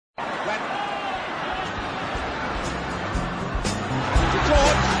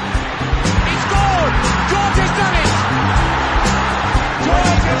George. He scored! George has done it!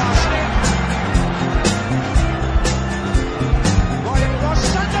 George has done it! Right across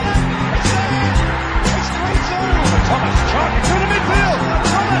Sunderland! It's there! It's 3-2! Thomas charging through the midfield!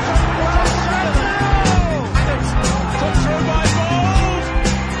 Thomas! Adams put through by Bowles!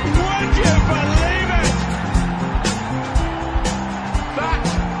 Would you believe it? That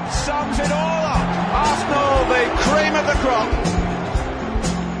sums it all up. Arsenal, the cream of the crop.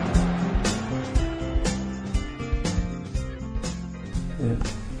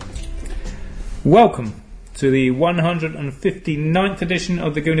 Welcome to the 159th edition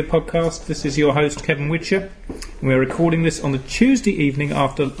of the Gooner podcast. This is your host Kevin Whitcher. We're recording this on the Tuesday evening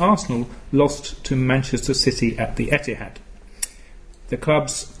after Arsenal lost to Manchester City at the Etihad. The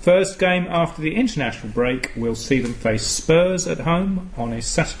club's first game after the international break will see them face Spurs at home on a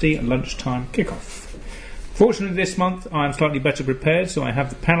Saturday lunchtime kickoff. Fortunately this month I am slightly better prepared, so I have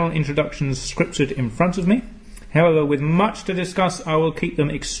the panel introductions scripted in front of me. However, with much to discuss, I will keep them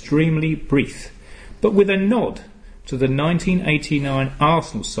extremely brief, but with a nod to the 1989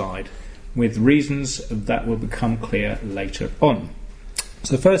 Arsenal side, with reasons that will become clear later on.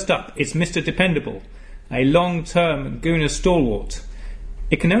 So first up, it's Mr. Dependable, a long-term Gooner stalwart.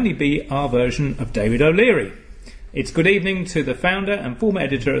 It can only be our version of David O'Leary. It's good evening to the founder and former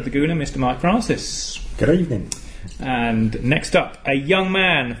editor of the Gooner, Mr. Mike Francis. Good evening. And next up, a young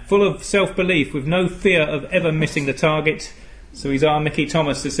man full of self-belief with no fear of ever missing the target. So he's our Mickey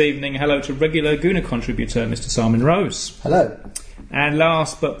Thomas this evening. Hello to regular Gooner contributor, Mr. Simon Rose. Hello. And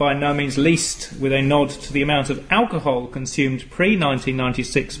last but by no means least, with a nod to the amount of alcohol consumed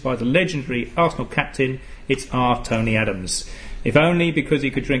pre-1996 by the legendary Arsenal captain, it's our Tony Adams. If only because he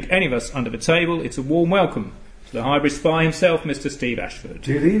could drink any of us under the table, it's a warm welcome to the hybrid spy himself, Mr. Steve Ashford.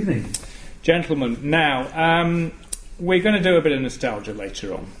 Good evening. Gentlemen, now, we're going to do a bit of nostalgia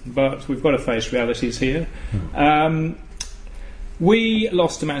later on, but we've got to face realities here. We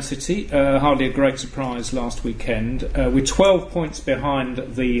lost to Man City, hardly a great surprise last weekend. We're 12 points behind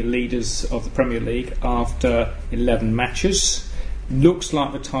the leaders of the Premier League after 11 matches. Looks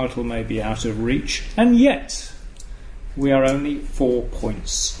like the title may be out of reach, and yet we are only 4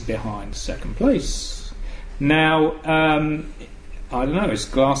 points behind second place. Now, I don't know, it's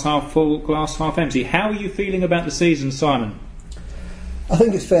glass half full, glass half empty. How are you feeling about the season, Simon? I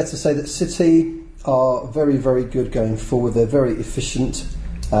think it's fair to say that City are very, very good going forward. They're very efficient,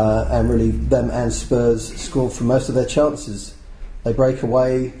 and really them and Spurs score for most of their chances. They break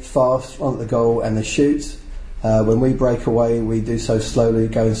away fast, run at the goal and they shoot. When we break away, we do so slowly,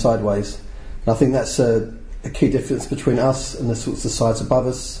 going sideways. And I think that's a key difference between us and the sorts of sides above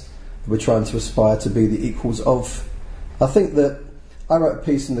us that we're trying to aspire to be the equals of. I think that I wrote a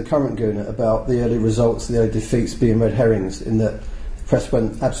piece in the current Gooner about the early results, the early defeats being red herrings, in that the press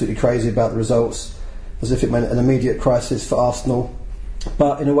went absolutely crazy about the results as if it meant an immediate crisis for Arsenal.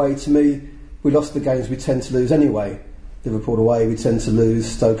 But in a way, to me, we lost the games we tend to lose anyway. Liverpool away we tend to lose,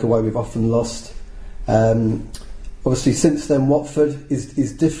 Stoke away we've often lost. Obviously since then Watford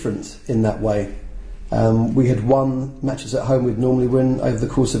is different in that way. We had won matches at home we'd normally win over the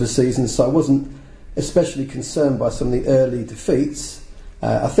course of a season, so I wasn't especially concerned by some of the early defeats.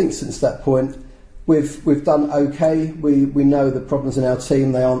 I think since that point we've done okay. We know the problems in our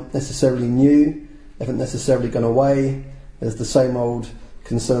team, they aren't necessarily new, they haven't necessarily gone away. There's the same old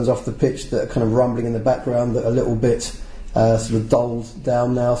concerns off the pitch that are kind of rumbling in the background that are a little bit sort of dulled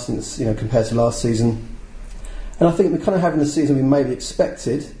down now since, compared to last season. And I think we're kind of having the season we maybe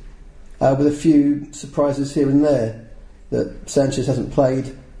expected, with a few surprises here and there. That Sanchez hasn't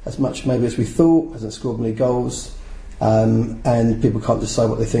played as much maybe as we thought, hasn't scored many goals, and people can't decide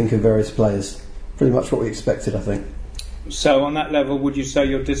what they think of various players. Pretty much what we expected, I think. So on that level, would you say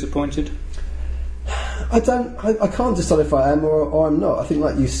you're disappointed? I can't decide if I am or I'm not. I think,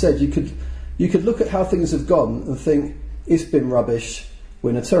 like you said, you could look at how things have gone and think it's been rubbish,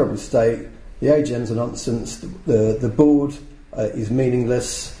 we're in a terrible state, the AGM's a nonsense, the board is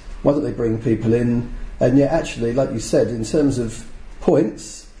meaningless, why don't they bring people in? And yet actually, like you said, in terms of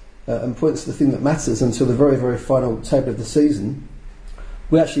points, and points are the thing that matters until the very, very final table of the season,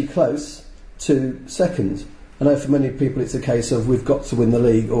 we're actually close to second. I know for many people it's a case of we've got to win the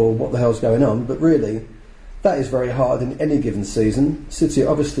league or what the hell's going on, but really that is very hard in any given season. City are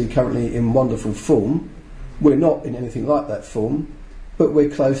obviously currently in wonderful form. We're not in anything like that form, but we're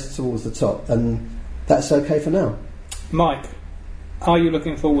close towards the top, and that's okay for now. Mike, are you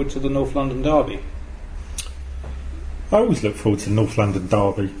looking forward to the North London derby? I always look forward to the North London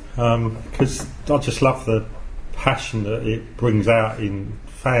derby because I just love the passion that it brings out in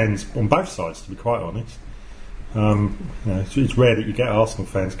fans on both sides, to be quite honest. It's rare that you get Arsenal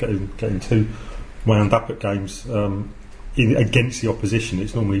fans getting too wound up at games against the opposition.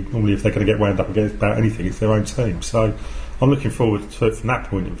 It's normally if they're going to get wound up about anything, it's their own team. So I'm looking forward to it from that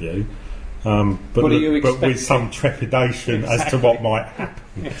point of view. But with some trepidation as to what might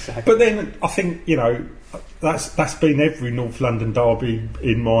happen. Exactly. But then I think that's been every North London derby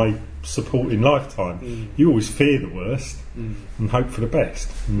in my supporting lifetime. You always fear the worst and hope for the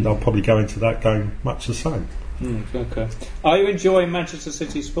best, and I'll probably go into that game much the same. Okay. Are you enjoying Manchester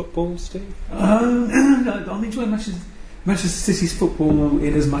City's football, Steve? I'm enjoying Manchester City's football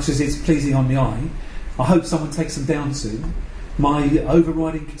in as much as it's pleasing on the eye. I hope someone takes them down soon. My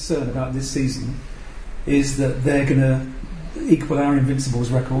overriding concern about this season is that they're going to equal our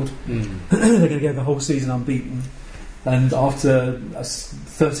Invincibles record. They're going to go the whole season unbeaten, and after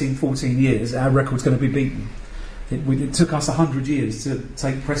 13, 14 years our record's going to be beaten. It took us 100 years to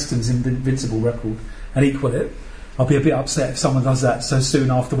take Preston's Invincible record and equal it. I'll be a bit upset if someone does that so soon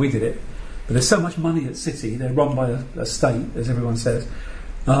after we did it. But there's so much money at City. They're run by a state, as everyone says.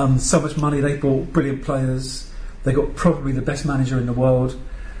 So much money. They bought brilliant players. They got probably the best manager in the world.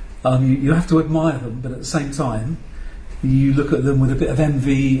 You have to admire them, but at the same time you look at them with a bit of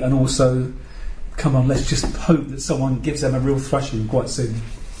envy, and also, come on, let's just hope that someone gives them a real thrashing quite soon.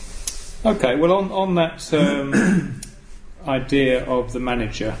 Okay, well, on that idea of the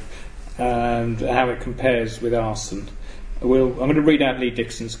manager and how it compares with Arsene, I'm going to read out Lee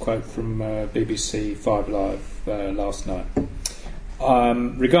Dixon's quote from BBC 5 Live last night.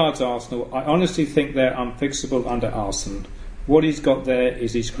 Regards Arsenal, I honestly think they're unfixable under Arsene. What he's got there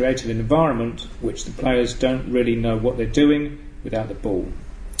is he's created an environment which the players don't really know what they're doing without the ball.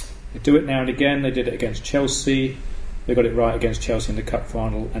 They do it now and again. They did it against Chelsea. They got it right against Chelsea in the cup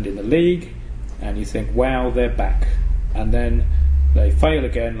final and in the league, and you think, wow, they're back. And then they fail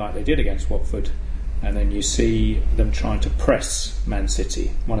again like they did against Watford, and then you see them trying to press Man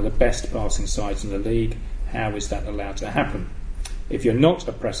City, one of the best passing sides in the league. How is that allowed to happen? If you're not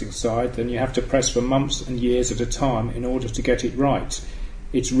a pressing side, then you have to press for months and years at a time in order to get it right.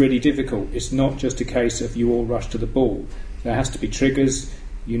 It's really difficult. It's not just a case of you all rush to the ball. There has to be triggers.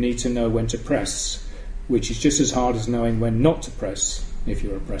 You need to know when to press, which is just as hard as knowing when not to press if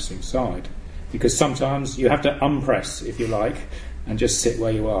you're a pressing side. Because sometimes you have to unpress, if you like, and just sit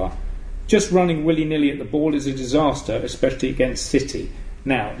where you are. Just running willy-nilly at the ball is a disaster, especially against City.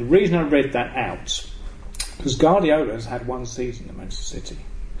 Now, the reason I read that out, because Guardiola's had one season at Manchester City.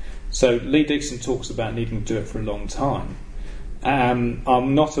 So Lee Dixon talks about needing to do it for a long time.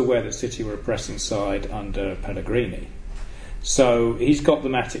 I'm not aware that City were a pressing side under Pellegrini. So he's got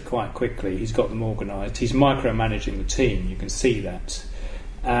them at it quite quickly. He's got them organised. He's micromanaging the team. You can see that.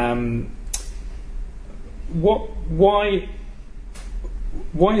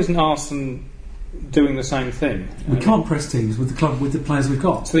 Why isn't Arsene doing the same thing? We can't press teams with the players we've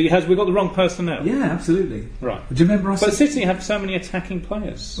got. So we've got the wrong personnel. Yeah, absolutely. Right. Do you remember us? But City have so many attacking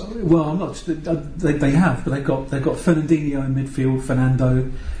players. Well, I'm not. They have, but they've got Fernandinho in midfield,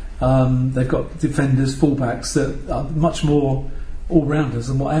 Fernando. They've got defenders, fullbacks that are much more all-rounders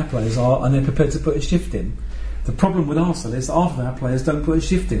than what our players are, and they're prepared to put a shift in. The problem with Arsenal is half of our players don't put a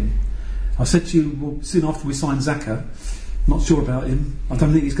shift in. I said to you soon after we signed Xhaka, not sure about him. I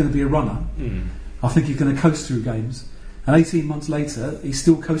don't think he's going to be a runner. I think he's going to coast through games. And 18 months later, he's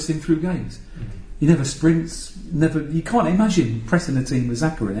still coasting through games. He never sprints. You can't imagine pressing a team with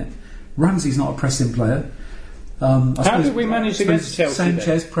Xhaka in it. Ramsey's not a pressing player. How did we manage against Chelsea?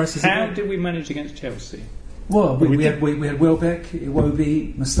 Sanchez presses. How did we manage against Chelsea? Well, we had Welbeck,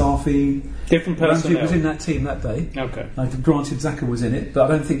 Iwobi, Mustafi. Different personnel. Ramsey was in that team that day. Okay. Granted, Xhaka was in it, but I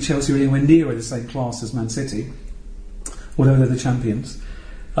don't think Chelsea were anywhere near the same class as Man City, although they're the champions.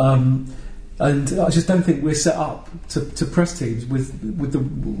 And I just don't think we're set up to press teams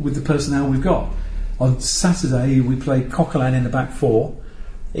with the personnel we've got. On Saturday, we played Coquelin in the back four.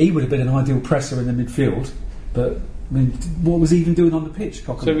 He would have been an ideal presser in the midfield, but I mean, what was he even doing on the pitch,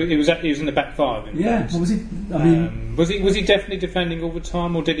 Coquelin? So he was in the back five. What was he? I mean, was he definitely defending all the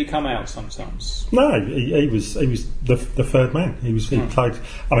time, or did he come out sometimes? No, he was the third man. He played.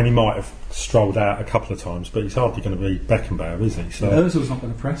 I mean, he might have strolled out a couple of times, but he's hardly going to be Beckenbauer, is he? So Ozil's not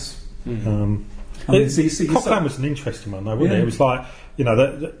going to press. Coquelin was an interesting one, though, wasn't he? It was like,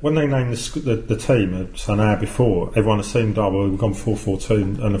 when they named the team an hour before, everyone assumed, we've gone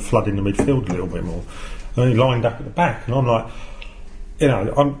 4-4-2 and are flooding the midfield a little bit more. And he lined up at the back, and I'm like,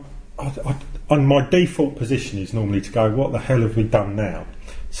 my default position is normally to go, what the hell have we done now?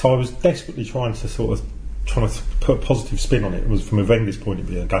 So I was desperately trying to put a positive spin on it. It was from a Wenger's point of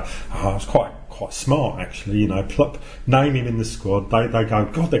view, and go, it's quite quite smart, actually. You know, name him in the squad. They go,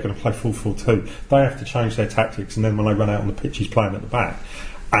 God, they're going to play 4-4-2. They have to change their tactics, and then when they run out on the pitch, he's playing at the back.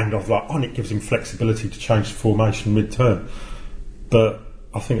 And I've like, it gives him flexibility to change the formation mid-turn. But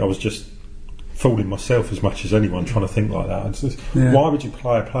I think I was just fooling myself as much as anyone trying to think like that. Why would you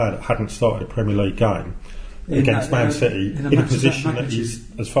play a player that hadn't started a Premier League game against Man City in a position that he's,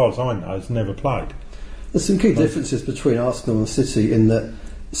 as far as I know, has never played? There's some key differences between Arsenal and City in that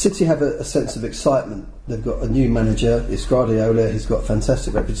City have a sense of excitement. They've got a new manager, it's Guardiola. He's got a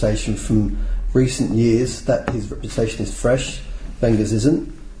fantastic reputation from recent years. That his reputation is fresh. Wenger's isn't.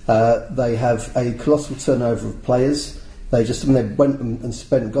 They have a colossal turnover of players. They went and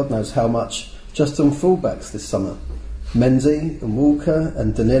spent God knows how much just on fullbacks this summer. Mendy and Walker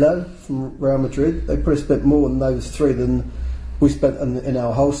and Danilo from Real Madrid. They probably spent more on those three than we spent in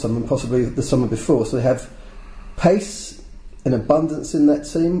our whole summer and possibly the summer before. So they have pace and abundance in that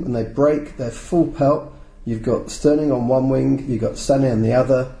team, and they break. They're full pelt. You've got Sterling on one wing, you've got Sané on the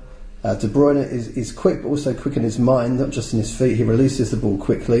other. De Bruyne is quick, but also quick in his mind, not just in his feet. He releases the ball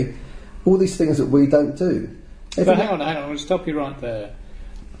quickly. All these things that we don't do. But hang on, I'm going to stop you right there.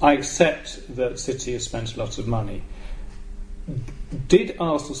 I accept that City has spent a lot of money. Did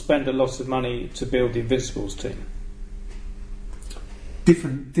Arsenal spend a lot of money to build the Invincibles team?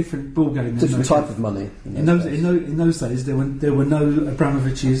 Different ball game. Different type of money. In those days, there were no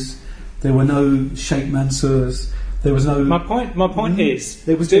Abramoviches, there were no Sheikh Mansours, there was no. My point is,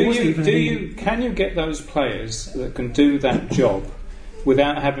 can you get those players that can do that job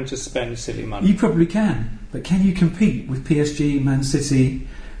without having to spend silly money? You probably can, but can you compete with PSG, Man City,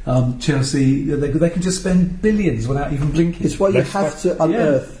 Chelsea? They can just spend billions without even blinking. It's why you have to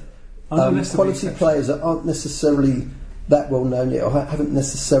unearth quality players that aren't necessarily that well known yet or haven't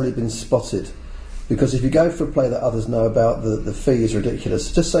necessarily been spotted. Because if you go for a player that others know about, the fee is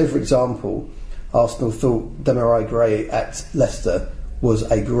ridiculous. Just say, for example, Arsenal thought Demarai Gray at Leicester was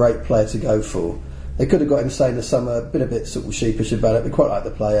a great player to go for. They could have got him say in the summer, been a bit sort of sheepish about it, we quite like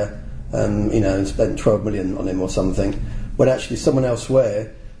the player, and spent 12 million on him or something, when actually someone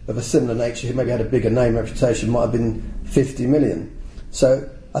elsewhere of a similar nature who maybe had a bigger name reputation might have been 50 million. So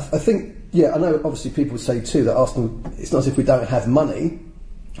I think, I know obviously people say too that Arsenal, it's not as if we don't have money,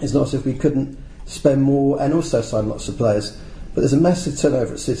 it's not as if we couldn't spend more and also sign lots of players, but there's a massive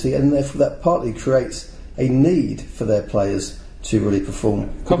turnover at City, and therefore that partly creates a need for their players to really perform,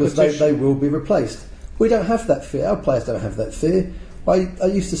 because they will be replaced. We don't have that fear, our players don't have that fear. I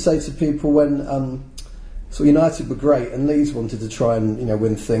used to say to people when United were great and Leeds wanted to try and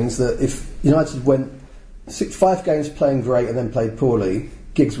win things, that if United went 5 games playing great and then played poorly,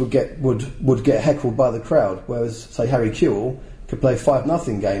 Giggs would get heckled by the crowd, whereas say Harry Kewell could play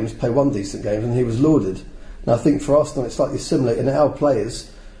 5-0 games, play 1 decent game, and he was lauded. And I think for Arsenal it's slightly similar in that our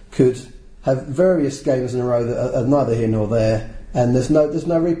players could have various games in a row that are neither here nor there, and there's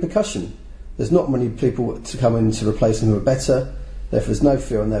no repercussion. There's not many people to come in to replace them who are better, therefore there's no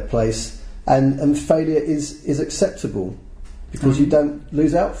fear on their place, and failure is acceptable because you don't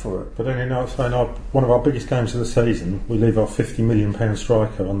lose out for it. But then one of our biggest games of the season, we leave our £50 million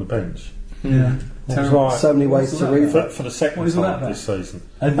striker on the bench. Yeah. Like, so many ways to read for the second time this season.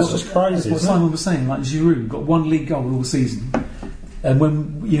 And that's just crazy. That's what Simon was saying. Like Giroud got 1 league goal all season, and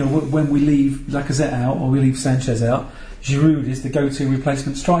when we leave Lacazette out or we leave Sanchez out, Giroud is the go-to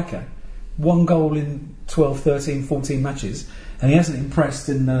replacement striker. 1 goal in 12, 13, 14 matches, and he hasn't impressed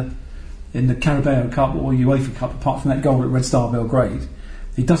in the Carabao Cup or UEFA Cup apart from that goal at Red Star Belgrade.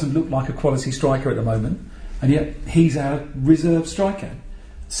 He doesn't look like a quality striker at the moment, and yet he's our reserve striker.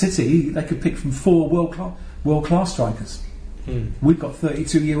 City, they could pick from 4 world class strikers. We've got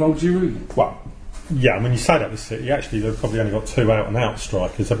 32-year-old Giroud. Well, yeah, when you say that with City, actually they've probably only got 2 out and out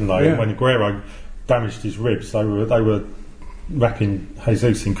strikers, haven't they? Yeah. When Aguero damaged his ribs, they were wrapping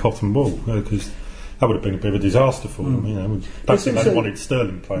Jesus in cotton wool, because that would have been a bit of a disaster for them. Don't think they wanted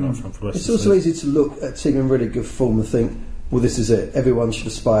Sterling playing up front for the rest It's of the also season. easy to look at a team in really good form and think, well, this is it. Everyone should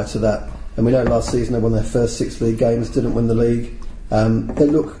aspire to that. And we know last season they won their first 6 league games, didn't win the league. They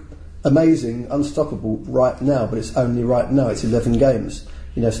look amazing, unstoppable right now, but it's only right now. It's 11 games.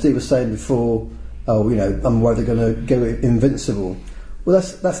 Steve was saying before, I'm worried they're going to go invincible. Well,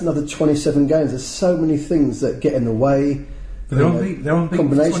 that's another 27 games. There's so many things that get in the way. But they're on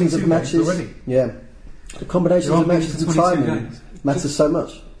combinations of matches already. Yeah, the combinations of matches and timing matters so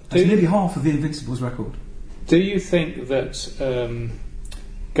much. It's nearly half of the Invincibles record. Do you think that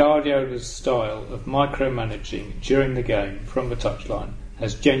Guardiola's style of micromanaging during the game from the touchline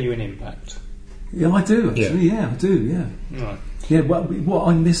has genuine impact? Yeah, I do actually. Yeah, I do. Yeah. Right. Yeah. What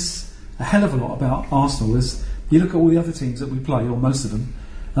I miss a hell of a lot about Arsenal is you look at all the other teams that we play, or most of them,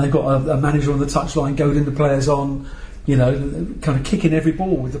 and they've got a manager on the touchline goading the players on, kind of kicking every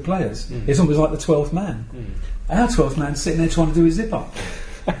ball with the players. It's almost like the 12th man. Our 12th man's sitting there trying to do his zip up.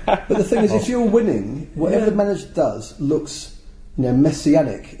 But the thing is, if you're winning, whatever the manager does looks,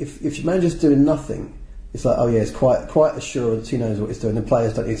 messianic. If your manager's doing nothing, it's like, oh yeah, it's quite assurance. He knows what he's doing. The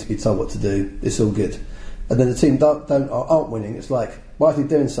players don't need to be told what to do. It's all good. And then the team aren't winning. It's like, why is he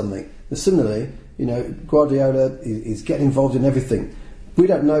doing something? And similarly, Guardiola is getting involved in everything. We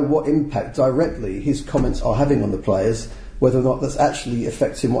don't know what impact directly his comments are having on the players, whether or not that's actually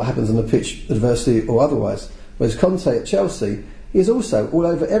affecting what happens on the pitch, adversity or otherwise. Whereas Conte at Chelsea is also all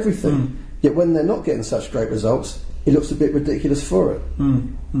over everything. Yet when they're not getting such great results, it looks a bit ridiculous for it.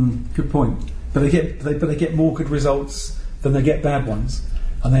 Good point. But they get more good results than they get bad ones,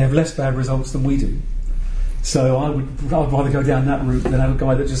 and they have less bad results than we do. So I'd rather go down that route than have a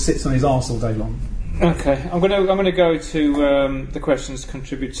guy that just sits on his arse all day long. Okay, I'm going to go to the questions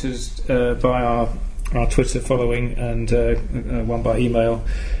contributed by our Twitter following and one by email.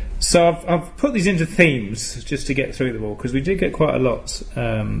 So I've put these into themes just to get through them all, because we did get quite a lot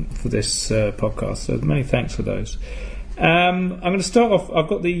for this podcast. So many thanks for those. I'm going to start off. I've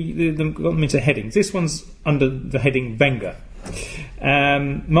got them into headings. This one's under the heading Wenger.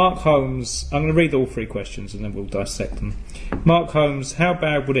 Mark Holmes. I'm going to read all three questions and then we'll dissect them. Mark Holmes: how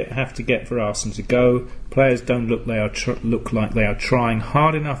bad would it have to get for Arsene to go? Players don't look like they are trying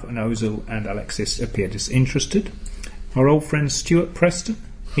hard enough, and Ozil and Alexis appear disinterested. Our old friend Stuart Preston,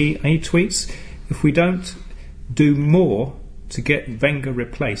 he tweets: if we don't do more to get Wenger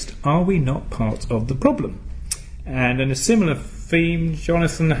replaced, are we not part of the problem? And in a similar theme,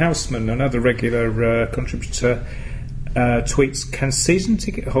 Jonathan Houseman, another regular contributor, tweets: can season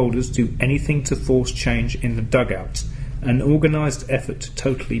ticket holders do anything to force change in the dugout? An organised effort to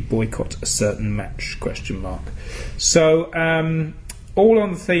totally boycott a certain match? ? So, all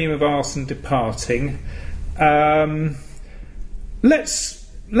on the theme of Arsene departing. Let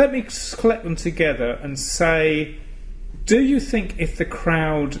me collect them together and say, do you think if the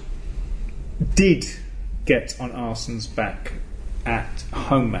crowd did get on Arsene's back at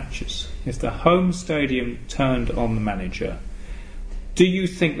home matches, if the home stadium turned on the manager, do you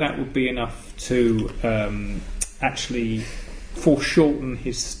think that would be enough to actually foreshorten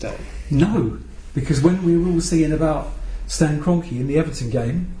his stay? No, because when we were all singing about Stan Kroenke in the Everton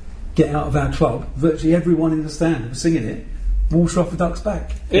game, get out of our club, virtually everyone in the stand was singing it. Water off the duck's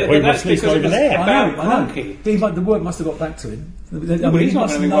back. Yeah, but that's because it was about Kroenke. The word must have got back to him. He's not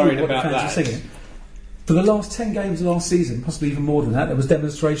going to be worried about that. Singing. For the last 10 games of last season, possibly even more than that, there was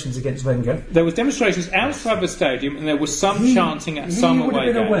demonstrations against Wenger. There was demonstrations outside the stadium, and there was some chanting at some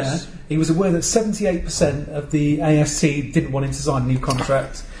away games. He was aware that 78% of the AFC didn't want him to sign a new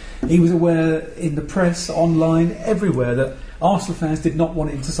contract. He was aware in the press, online, everywhere, that Arsenal fans did not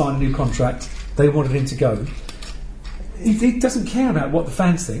want him to sign a new contract. They wanted him to go. He doesn't care about what the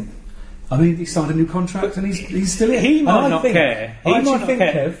fans think. I mean, he signed a new contract and he's still in. He might not care.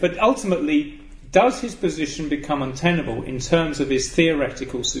 But ultimately, does his position become untenable in terms of his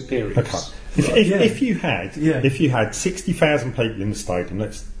theoretical superiors? Okay. If you had 60,000 people in the stadium,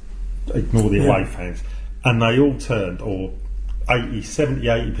 let's ignore the away fans, and they all turned, or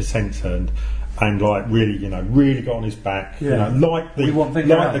 80% turned, and really got on his back, like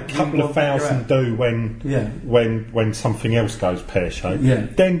the couple of thousand do when something else goes pear-shaped.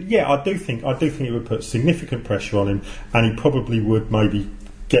 Then I do think it would put significant pressure on him, and he probably would maybe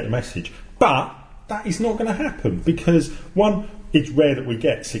get the message. But that is not going to happen, because one, it's rare that we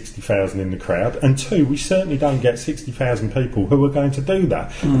get 60,000 in the crowd, and two, we certainly don't get 60,000 people who are going to do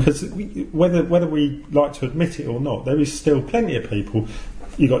that, because whether we like to admit it or not, there is still plenty of people.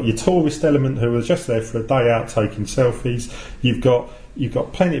 You've got your tourist element who are just there for a day out taking selfies. You've got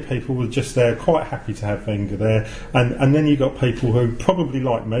plenty of people who are just there, quite happy to have Wenger there, and then you've got people who probably,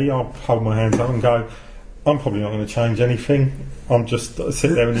 like me, I'll hold my hands up and go, I'm probably not going to change anything. I'm just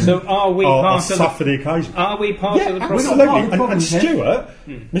sit there and suffer the occasion. Are we part of the problem? Absolutely. And Stuart,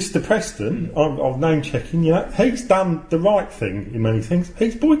 Mr. Preston, I'm name checking. He's done the right thing in many things.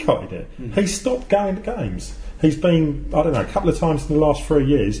 He's boycotted it. He's stopped going to games. He's been, a couple of times in the last 3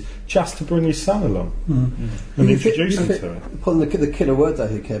 years just to bring his son along and introduce him to it. Upon the killer word though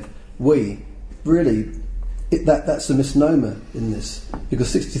here, Kev, that's a misnomer in this, because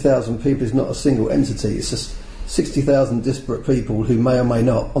 60,000 people is not a single entity. It's just 60,000 disparate people who may or may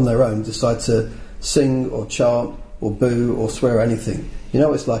not, on their own, decide to sing or chant or boo or swear or anything.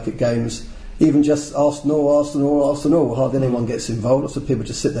 It's like at games, even just Arsenal, hardly anyone gets involved. Lots of people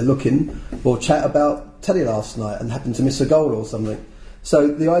just sit there looking or chat about telly last night and happen to miss a goal or something. So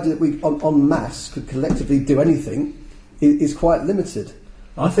the idea that we en masse could collectively do anything is quite limited.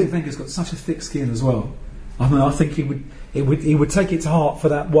 I think Wenger's got such a thick skin as well. I mean, I think he would take it to heart for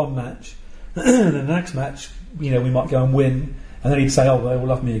that one match, and the next match, we might go and win, and then he'd say, "Oh, they will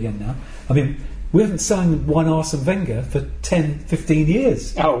love me again now." I mean, we haven't sung one Arsene Wenger for 10, 15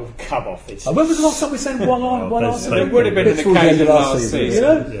 years. Oh, come off it. When was the last time we sang one Arsene Wenger? It would have been an occasion last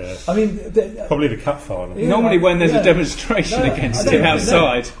season. Yeah. I mean, Probably the cup final. Normally when there's a demonstration against him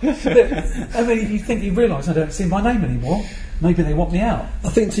outside. I mean, you realise I don't see my name anymore. Maybe they want me out. I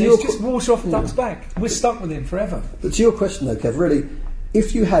think It's just water off duck's back. We're stuck with him forever. But to your question, though, Kev, really,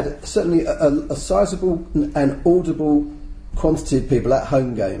 if you had certainly a sizable and audible quantity of people at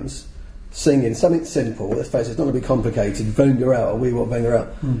home games singing something simple, let's face it, it's not going to be complicated, Wenger out or we want Wenger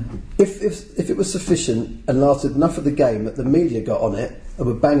out. If it was sufficient and lasted enough of the game that the media got on it and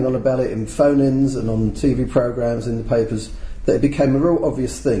were banging on about it in phone-ins and on TV programmes, in the papers, that it became a real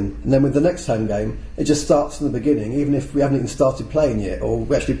obvious thing. And then with the next home game, it just starts from the beginning, even if we haven't even started playing yet, or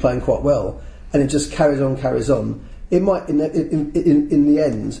we're actually playing quite well, and it just carries on. It might, in the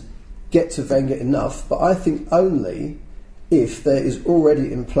end, get to Wenger enough, but I think only if there is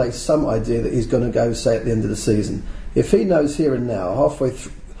already in place some idea that he's going to go, say, at the end of the season. If he knows here and now, halfway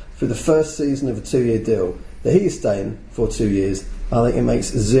through the first season of a 2-year deal, that he is staying for 2 years, I think it makes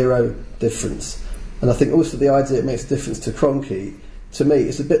zero difference. And I think also the idea it makes a difference to Kroenke, to me,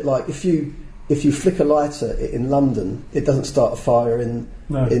 it's a bit like if you flick a lighter in London, it doesn't start a fire in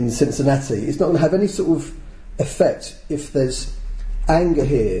Cincinnati. It's not going to have any sort of effect if there's anger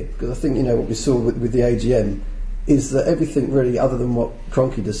here, because I think what we saw with the AGM is that everything really, other than what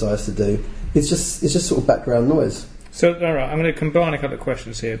Kroenke decides to do, it's just sort of background noise. So, all right, I'm going to combine a couple of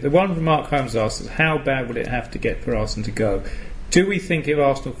questions here. The one from Mark Holmes asks is, how bad would it have to get for Arsenal to go? Do we think if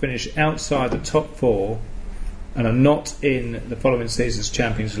Arsenal finish outside the top 4 and are not in the following season's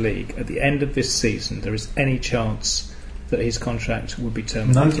Champions League, at the end of this season, there is any chance that his contract would be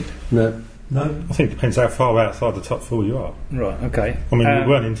terminated? No. I think it depends how far outside the top 4 you are. Right, okay. I mean, we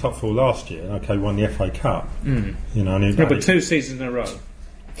weren't in top 4 last year. Okay, we won the FA Cup. But 2 seasons in a row.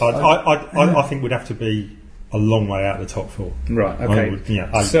 I think we'd have to be a long way out of the top 4. Right, okay.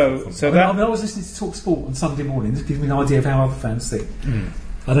 I was listening to Talk Sport on Sunday morning. This gives me an idea of how other fans think.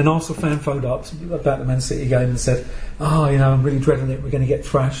 And an Arsenal fan phoned up about the Man City game and said, I'm really dreading it, we're going to get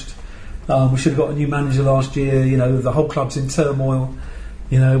thrashed. We should have got a new manager last year, the whole club's in turmoil.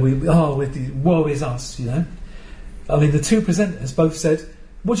 Woe is us, I mean, the two presenters both said,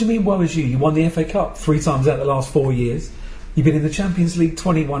 what do you mean woe is you? You won the FA Cup 3 times out of the last 4 years. You've been in the Champions League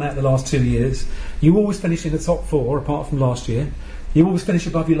 21 out of the last 2 years. You always finish in the top 4, apart from last year. You always finish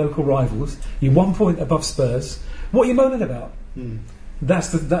above your local rivals. You're 1 point above Spurs. What are you moaning about? That's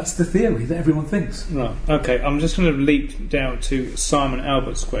the theory that everyone thinks. Right, okay. I'm just going to leap down to Simon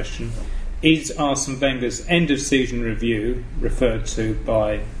Albert's question. Is Arsene Wenger's end-of-season review, referred to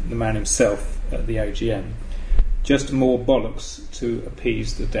by the man himself at the AGM, just more bollocks to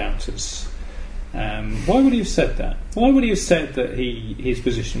appease the doubters? Why would he have said that? Why would he have said that his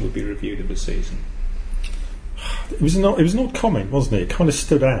position would be reviewed at the season? It was an odd comment, wasn't it? It kind of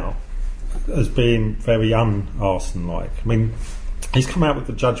stood out as being very un-Arsene-like. I mean, he's come out with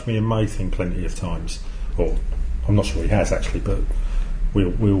the judge me and May thing plenty of times. Or, I'm not sure he has actually, but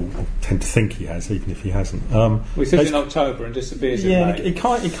we'll tend to think he has, even if he hasn't. We said in October and disappears in May. It's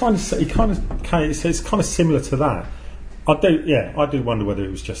kind of similar to that. I do wonder whether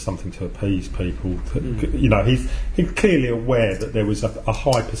it was just something to appease people. He's clearly aware that there was a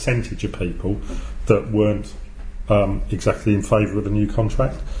high percentage of people that weren't exactly in favour of the new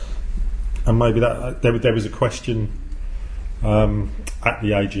contract, and maybe that there was a question at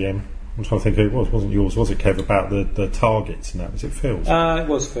the AGM. I'm trying to think who it was. It wasn't yours, was it, Kev? About the targets and that. Was it Phil's? It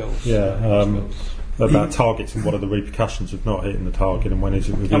was Phil's. Yeah. About targets and what are the repercussions of not hitting the target and when is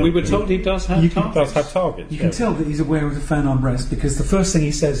it reviewed. And we were told he does have targets. He does have targets. You can tell that he's aware of the fan unrest, because the first thing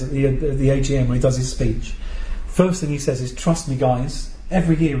he says at the AGM when he does his speech, first thing he says is, trust me guys.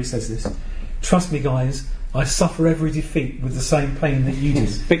 Every year he says this. Trust me guys, I suffer every defeat with the same pain that you do.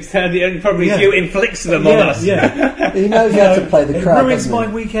 And probably you inflicts them on us. Yeah. He knows how to play the crowd. It ruins my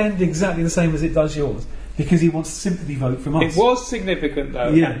weekend exactly the same as it does yours, because he wants a sympathy vote from us. It was significant,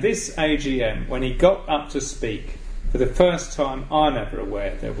 though, at this AGM, when he got up to speak, for the first time I'm ever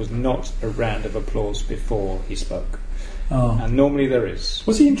aware, there was not a round of applause before he spoke. And normally there is.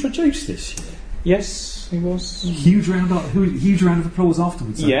 Was he introduced this year? Yes, he was. Huge round of applause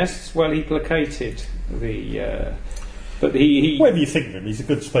afterwards. Yes, well, he placated the... but he... Whatever you think of him, he's a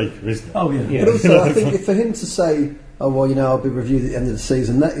good speaker, isn't he? Oh, yeah. But also, I think for him to say, I'll be reviewed at the end of the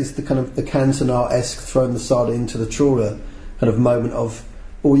season, that is the kind of the Cantona-esque throwing the sardine into the trawler kind of moment of,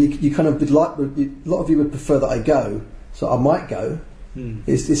 or you kind of would like, a lot of you would prefer that I go, so I might go,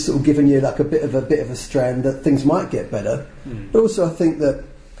 It's sort of giving you like a bit of a strand that things might get better. But also, I think that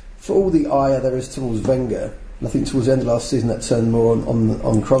for all the ire there is towards Wenger, and I think towards the end of last season that turned more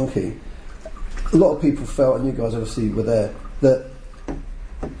on Kroenke. A lot of people felt, and you guys obviously were there, that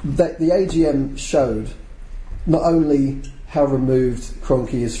the AGM showed not only how removed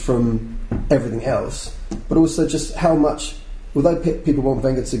Kroenke is from everything else, but also just how much, although people want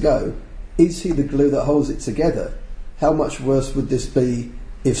Wenger to go, is he the glue that holds it together? How much worse would this be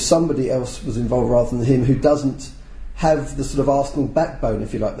if somebody else was involved rather than him, who doesn't have the sort of Arsenal backbone,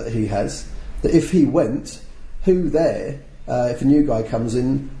 if you like, that he has? That if he went, who there, if a new guy comes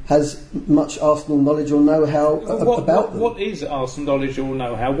in, has much Arsenal knowledge or know-how about them? What is Arsenal knowledge or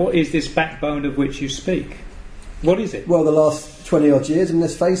know-how? What is this backbone of which you speak? What is it? Well, the last 20 odd years,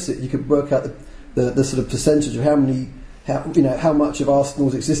 let's face it, you could work out the sort of percentage of how much of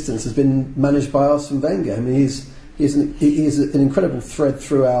Arsenal's existence has been managed by Arsene Wenger. I mean, he is an incredible thread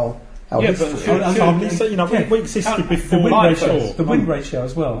through our history. We existed before the win ratio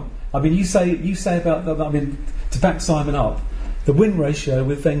as well. I mean, you say about that. I mean, to back Simon up, the win ratio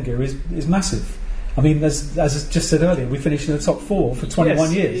with Wenger is massive. I mean, as I just said earlier, we finished in the top 4 for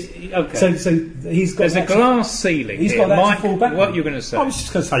 21 years. Okay. So he's got. There's a glass ceiling. He's here. got that to fall back. What are you going to say? I was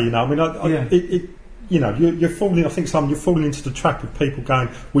just going to say, you're falling. I think you're falling into the trap of people going,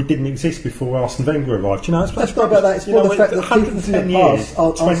 "We didn't exist before Arsene Wenger arrived." That's not about that. It's more the fact that people from the past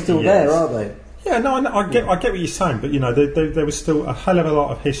are still there, aren't they? Yeah, no, I get what you're saying, but there was still a hell of a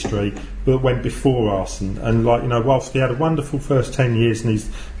lot of history that went before Arsene, and whilst he had a wonderful first 10 years and he's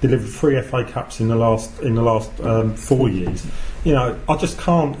delivered 3 FA Cups in the last 4 years, I just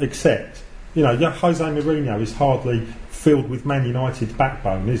can't accept. Jose Mourinho is hardly filled with Man United's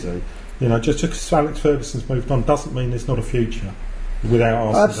backbone, is he? Just because Alex Ferguson's moved on doesn't mean there's not a future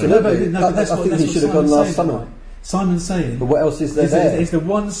without Arsene. Absolutely, I think he should have gone last summer. Simon's saying, but what else is there? Is the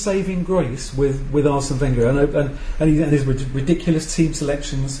one saving grace with Arsene Wenger and his ridiculous team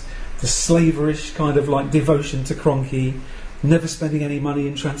selections, the slaverish kind of like devotion to Kroenke, never spending any money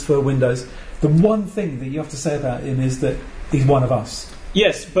in transfer windows. The one thing that you have to say about him is that he's one of us.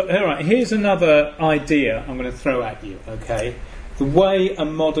 Yes, but all right. Here's another idea I'm going to throw at you. Okay, the way a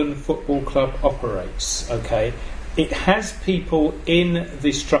modern football club operates. Okay, it has people in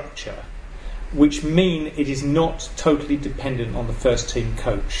the structure, which mean it is not totally dependent on the first team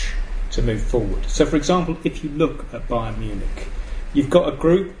coach to move forward. So, for example, if you look at Bayern Munich, you've got a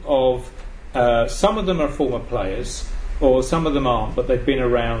group of, some of them are former players, or some of them aren't, but they've been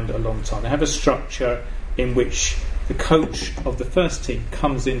around a long time. They have a structure in which the coach of the first team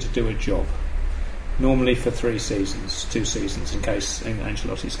comes in to do a job, normally for 3 seasons, 2 seasons in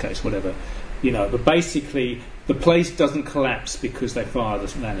Ancelotti's case, whatever. But basically the place doesn't collapse because they fire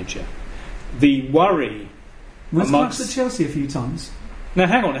the manager. The worry amongst the Chelsea a few times. Now,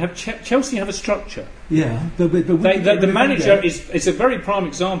 hang on. Chelsea have a structure. Yeah, the manager is a very prime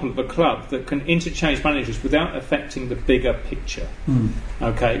example of a club that can interchange managers without affecting the bigger picture.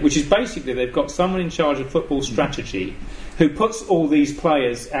 Okay, which is basically they've got someone in charge of football strategy who puts all these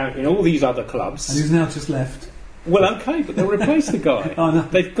players out in all these other clubs, and who's now just left. Well, okay, but they'll replace the guy. I know.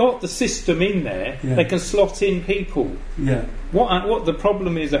 They've got the system in there. Yeah. They can slot in people. Yeah. What the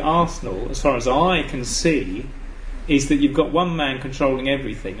problem is at Arsenal, as far as I can see, is that you've got one man controlling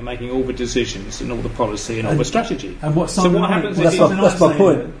everything and making all the decisions and all the policy and all the strategy. And what happens is that's my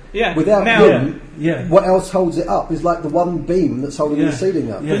point. Yeah. Without him, what else holds it up is like the one beam that's holding the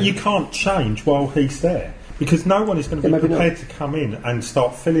ceiling up. But you can't change while he's there. Because no one is going to be prepared to come in and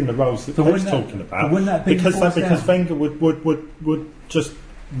start filling the roles that Pep's talking about. Because Wenger would just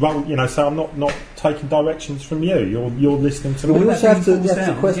roll, so I'm not taking directions from you. You're listening to me. When that beam falls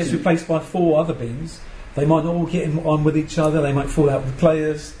down, it gets replaced by 4 other beams. They might not all get on with each other. They might fall out with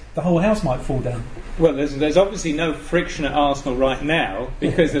players. The whole house might fall down. Well, there's obviously no friction at Arsenal right now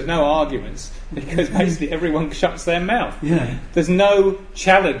because there's no arguments. Because basically everyone shuts their mouth. Yeah. There's no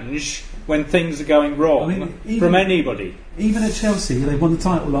challenge when things are going wrong from anybody. Even at Chelsea, they won the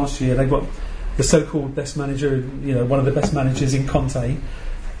title last year. They've got the so-called best manager, one of the best managers in Conte.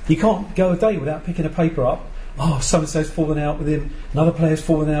 You can't go a day without picking a paper up. Oh, so-and-so's fallen out with him. Another player's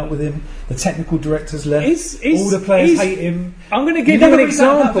fallen out with him. The technical director's left. All the players hate him. I'm going to give you an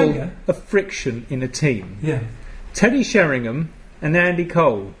example of friction in a team. Yeah. Teddy Sheringham and Andy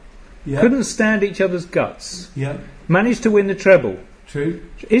Cole couldn't stand each other's guts. Yeah. Managed to win the treble. True.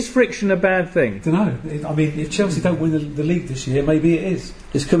 Is friction a bad thing? Don't know. I mean, if Chelsea don't win the league this year, maybe it is.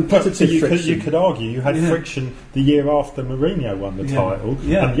 It's competitive friction. You could argue you had friction the year after Mourinho won the title,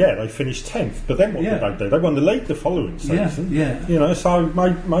 and they finished 10th. But then what did they do? They won the league the following season. So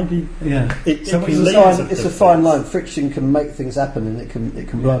maybe it's a fine line. Friction can make things happen, and it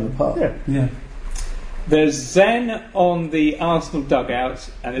can blow them apart. Yeah. There's Zen on the Arsenal dugout,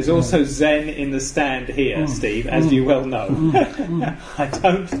 and there's also Zen in the stand here, Steve, as you well know. I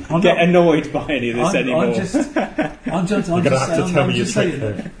don't get annoyed by any of this anymore. I'm just saying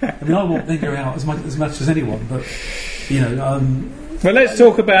that. I mean, I want Wenger out as much as anyone, but Well, let's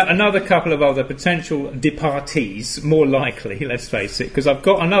talk about another couple of other potential departees, more likely, let's face it, because I've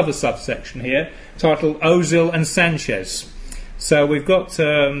got another subsection here titled Ozil and Sanchez. So we've got,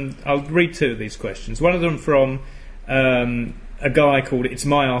 I'll read two of these questions. One of them from a guy called It's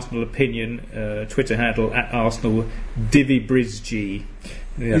My Arsenal Opinion, Twitter handle at Arsenal, Divi Brizg.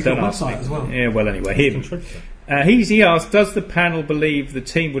 He's got a website as well. Yeah, well, anyway, him. He asked, does the panel believe the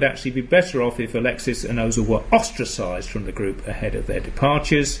team would actually be better off if Alexis and Ozil were ostracised from the group ahead of their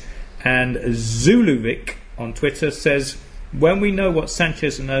departures? And Zuluvic on Twitter says, when we know what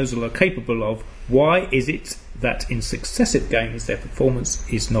Sanchez and Ozil are capable of, why is it that in successive games their performance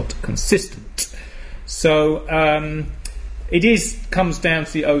is not consistent? So it comes down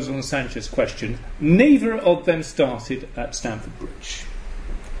to the Ozil and Sanchez question. Neither of them started at Stamford Bridge.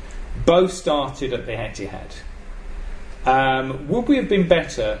 Both started at the Etihad. Would we have been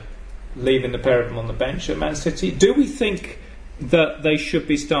better leaving the pair of them on the bench at Man City? Do we think that they should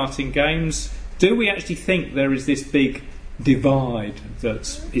be starting games? Do we actually think there is this big divide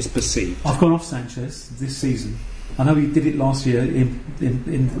that is perceived? I've gone off Sanchez this season. I know he did it last year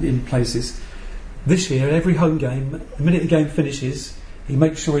in places. This year, every home game, the minute the game finishes, he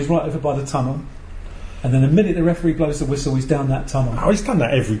makes sure he's right over by the tunnel, and then the minute the referee blows the whistle, he's down that tunnel. Oh, he's done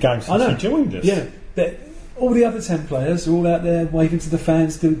that every game since he joined us. Yeah, but all the other 10 players are all out there waving to the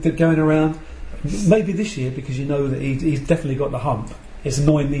fans, they're going around. Maybe this year, because you know that he's definitely got the hump, it's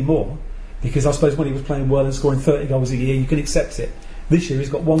annoying me more. Because I suppose when he was playing well and scoring 30 goals a year, you can accept it. This year he's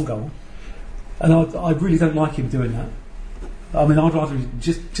got 1 goal, and I really don't like him doing that. I mean, I'd rather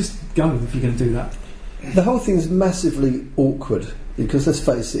just go if you're going to do that. The whole thing's massively awkward because let's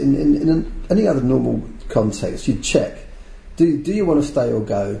face it, in any other normal context, you'd check: do you want to stay or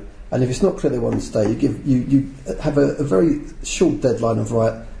go? And if it's not clear they want to stay, you have a very short deadline of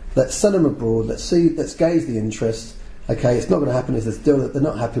let's sell them abroad. Let's gauge the interest. Okay, it's not going to happen if there's a deal that they're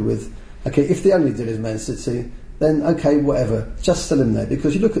not happy with. Okay, if the only deal is Man City, then okay, whatever, just sell him there.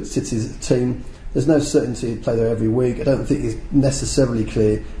 Because you look at City's team, there's no certainty he'd play there every week. I don't think it's necessarily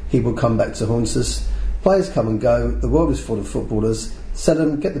clear he will come back to haunt us. Players come and go, the world is full of footballers, sell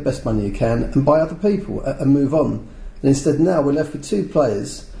them, get the best money you can, and buy other people and move on. And instead now we're left with 2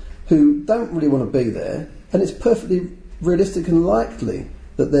 players who don't really want to be there, and it's perfectly realistic and likely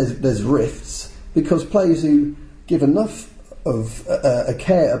that there's rifts, because players who give enough of a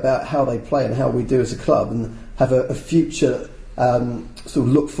care about how they play and how we do as a club and have a future sort of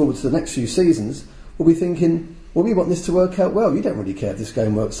look forward to the next few seasons will be thinking, well, we want this to work out well. You don't really care if this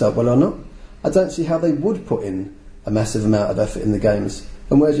game works out well or not. I don't see how they would put in a massive amount of effort in the games.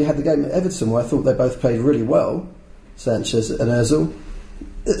 And whereas you had the game at Everton where I thought they both played really well, Sanchez and Ozil,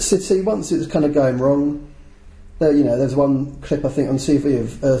 at City, once it was kind of going wrong, there's one clip I think on TV of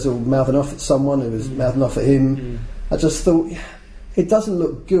Ozil mouthing off at someone who was mouthing off at him. I just thought, it doesn't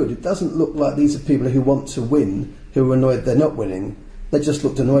look good. It doesn't look like these are people who want to win, who are annoyed they're not winning. They just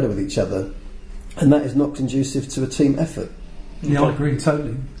looked annoyed with each other. And that is not conducive to a team effort. Yeah, I agree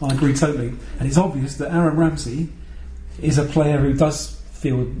totally. And it's obvious that Aaron Ramsey is a player who does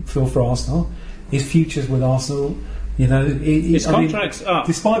feel for Arsenal. His future's with Arsenal. His contract's up.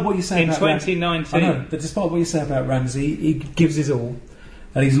 Despite what you say in about 2019. I know, but despite what you say about Ramsey, he gives his all,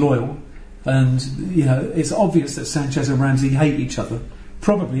 and he's loyal. And it's obvious that Sanchez and Ramsey hate each other,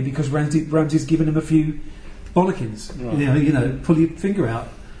 probably because Ramsey's given him a few bollockins. Right. Pull your finger out,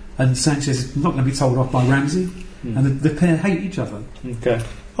 and Sanchez is not going to be told off by Ramsey, and the pair hate each other. Okay,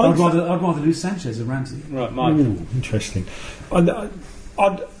 I'd rather lose Sanchez than Ramsey. Right, Mike. Interesting. I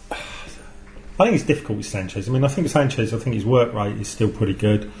think it's difficult with Sanchez. I mean, I think his work rate is still pretty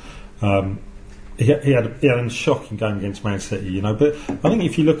good. He had a shocking game against Man City, but I think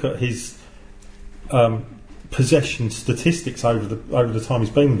if you look at his possession statistics over the time he's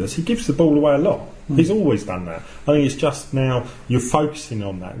been with us, he gives the ball away a lot. He's always done that. I think it's just now you're focusing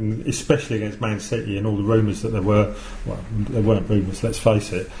on that, and especially against Man City and all the rumours that there were. Well, there weren't rumours. Let's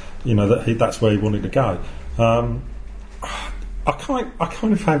face it. That's where he wanted to go. I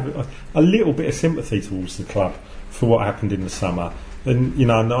kind of have a little bit of sympathy towards the club for what happened in the summer. And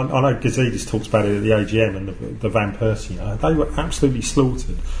I know Gazidis talks about it at the AGM and the Van Persie. They were absolutely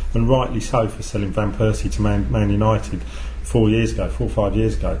slaughtered, and rightly so, for selling Van Persie to Man United 4 or 5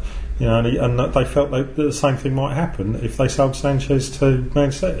 years ago. And they felt that the same thing might happen if they sold Sanchez to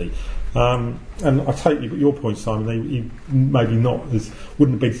Man City. And I take your point, Simon. He maybe wouldn't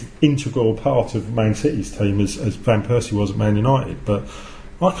have been an integral part of Man City's team as Van Persie was at Man United, but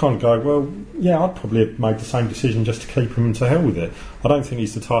I kind of go, well, yeah, I'd probably have made the same decision just to keep him and to hell with it. I don't think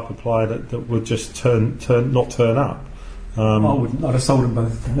he's the type of player that would just not turn up. I'd have sold them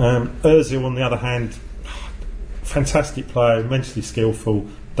both. Ozil, on the other hand, fantastic player, immensely skillful,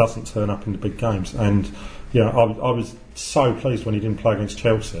 doesn't turn up in the big games. And I was so pleased when he didn't play against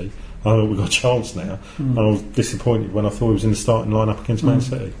Chelsea. I thought we got a chance now, and I was disappointed when I thought he was in the starting lineup against Man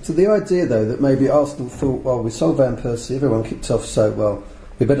City. So the idea, though, that maybe Arsenal thought, well, we sold Van Persie, everyone kicked off, so well,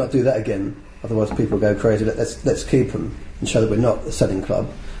 we better not do that again, otherwise people go crazy. Let's keep them and show that we're not a selling club.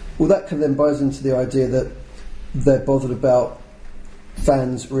 Well, that can then buy us into the idea that they're bothered about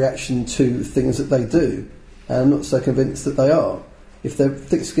fans' reaction to things that they do, and I'm not so convinced that they are. If they're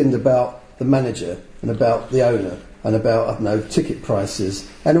thick-skinned about the manager and about the owner and about, I don't know, ticket prices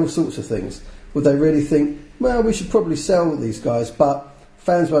and all sorts of things, would they really think, well, we should probably sell these guys, but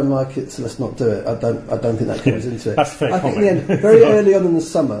fans won't like it, so let's not do it? I don't think that comes into it. That's a fair comment. I think in the end, very early on in the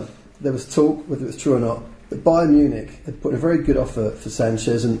summer, there was talk, whether it was true or not, that Bayern Munich had put a very good offer for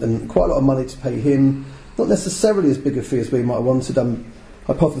Sanchez and quite a lot of money to pay him, not necessarily as big a fee as we might have wanted. I'm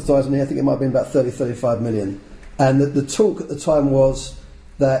hypothesising here, I think it might have been about 35 million. And the talk at the time was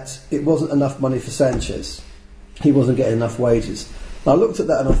that it wasn't enough money for Sanchez. He wasn't getting enough wages. And I looked at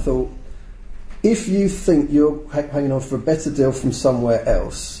that and I thought, if you think you're hanging on for a better deal from somewhere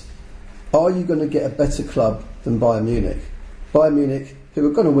else, are you going to get a better club than Bayern Munich? Bayern Munich, who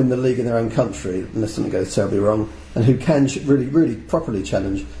are going to win the league in their own country, unless something goes terribly wrong, and who can really, really properly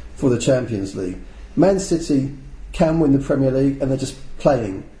challenge for the Champions League. Man City can win the Premier League, and they're just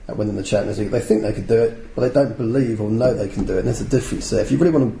playing at winning the Champions League. They think they could do it, but they don't believe or know they can do it, and there's a difference there. If you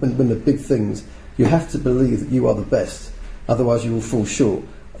really want to win the big things, you have to believe that you are the best, otherwise you will fall short.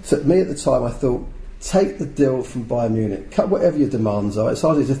 So me at the time, I thought, take the deal from Bayern Munich, cut whatever your demands are. It's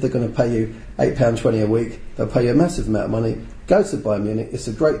hardly as if they're going to pay you £8.20 a week. They'll pay you a massive amount of money. Go to Bayern Munich. It's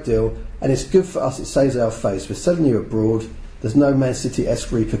a great deal, and it's good for us. It saves our face. We're selling you abroad. There's no Man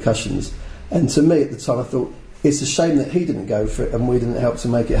City-esque repercussions. And to me at the time, I thought, it's a shame that he didn't go for it and we didn't help to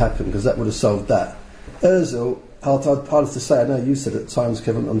make it happen, because that would have solved that. Ozil, hard to say, I know you said at times,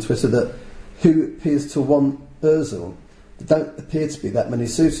 Kevin, on Twitter, that who appears to want Ozil? There don't appear to be that many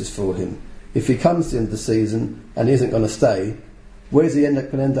suitors for him. If he comes to the end of the season and he isn't going to stay, where's he going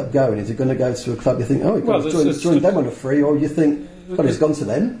to end up going? Is he going to go to a club you think, oh, he could join them on a free, or you think, well, he's gone to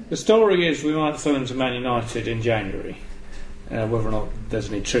them? The story is we might sell him to Man United in January. Whether or not there's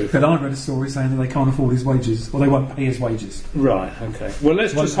any truth. But I read a story saying that they can't afford his wages, or they won't pay his wages. Right, okay. Well,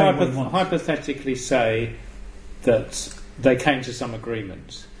 let's just hypothetically say that they came to some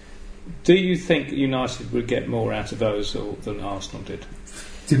agreement. Do you think United would get more out of Ozil than Arsenal did?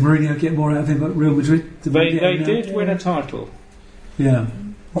 Did Mourinho get more out of him at Real Madrid? They did win a title. Yeah.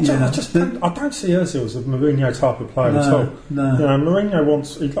 I don't see Ozil as a Mourinho type of player at all. No.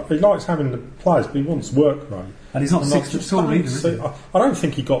 Mourinho he likes having the players, but he wants work rate. And he's not 6 foot tall either. I don't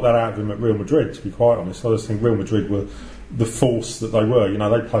think he got that out of him at Real Madrid, to be quite honest. I just think Real Madrid were the force that they were.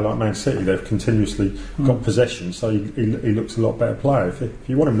 They play like Man City. They've continuously got possession, so he looks a lot better player. If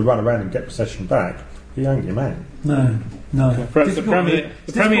you want him to run around and get possession back, he ain't your man. No. Perhaps the Premier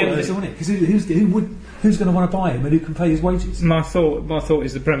League, because who's going to want to buy him and who can pay his wages? My thought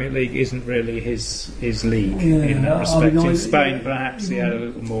is the Premier League isn't really his league in that respect. In Spain, perhaps he had a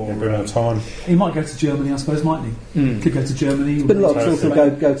little more time. He might go to Germany, I suppose, mightn't he? Could go to Germany. There's been a lot of talk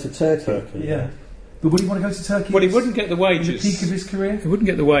of go to Turkey. Yeah. But would he want to go to Turkey? Well, he wouldn't get the wages. At the peak of his career? He wouldn't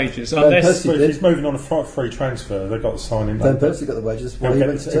get the wages unless he's moving on a free transfer. They've got to sign him. Van Persie got the wages. He'll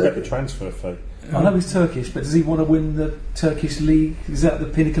get the transfer fee. I know he's Turkish, but does he want to win the Turkish league? Is that the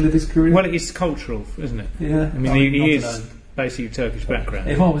pinnacle of his career? Well, it's cultural, isn't it? Yeah. I mean, he is basically Turkish background.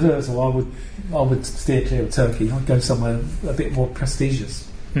 If I was Ozil, I would steer clear of Turkey. I'd go somewhere a bit more prestigious.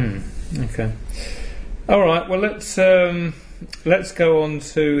 Okay. All right. Well, let's go on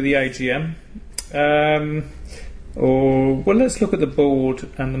to the AGM. Well, let's look at the board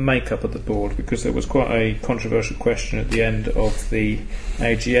and the makeup of the board, because there was quite a controversial question at the end of the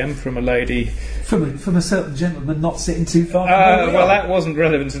AGM from a lady. From a certain gentleman not sitting too far from where we Well, are. that wasn't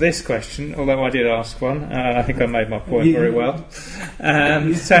relevant to this question, although I did ask one. I think I made my point very well.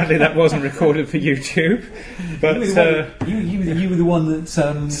 Sadly, that wasn't recorded for YouTube. But you were the one that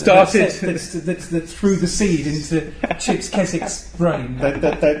started that threw the seed into Chips Keswick's brain.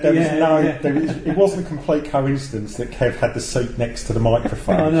 It wasn't a complete coincidence that Kev had the seat next to the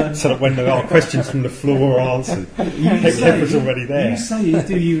microphone, so that when there are questions from the floor are answered, Kev was already there. You say,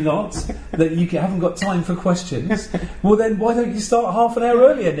 do you not, that you haven't got time for questions? Well, then why don't you start half an hour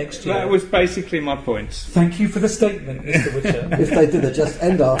earlier next year? that was basically my point. Thank you for the statement, Mr. Whitcher. If they did, they just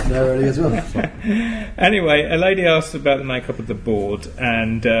end half an hour early as well. Anyway, a lady asked about the makeup of the board,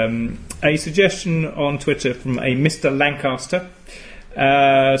 and a suggestion on Twitter from a Mr. Lancaster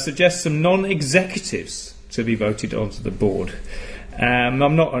suggests some non-executives to be voted onto the board.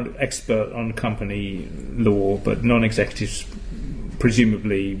 I'm not an expert on company law, but non-executives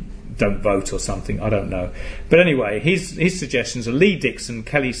presumably don't vote or something, I don't know. But anyway, his suggestions are Lee Dixon,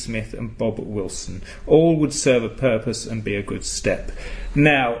 Kelly Smith and Bob Wilson. All would serve a purpose and be a good step.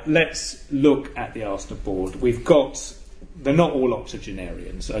 Now, let's look at the Arsenal board. They're not all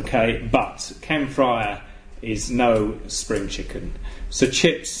octogenarians, okay, but Ken Fryer is no spring chicken. So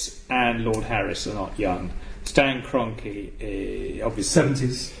Chips and Lord Harris are not young. Stan Kroenke, obviously...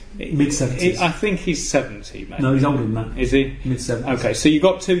 70s. Mid-70s. I think he's 70, mate. No, he's older than that. Is he? Mid-70s. Okay, so you've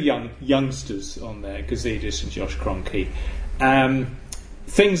got two youngsters on there, Gazidis and Josh Kroenke.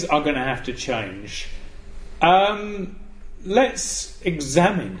 Things are going to have to change. Let's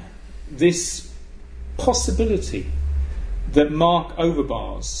examine this possibility that Mark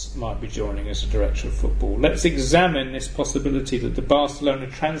Overbars might be joining as a director of football. Let's examine this possibility that the Barcelona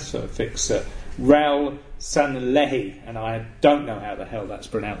transfer fixer Raul Sanllehi, and I don't know how the hell that's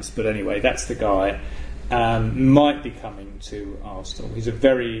pronounced, but anyway, that's the guy, might be coming to Arsenal. He's a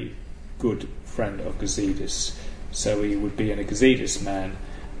very good friend of Gazidis, so he would be a Gazidis man,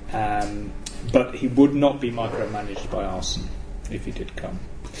 but he would not be micromanaged by Arsene if he did come.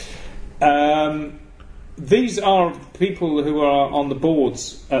 These are people who are on the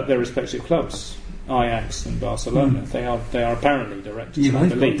boards at their respective clubs, Ajax and Barcelona. They are apparently directors of the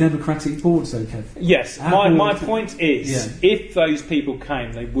they've league. got democratic boards, though, Kev. Yes, my point is, if those people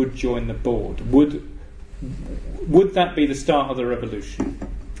came, they would join the board. Would that be the start of the revolution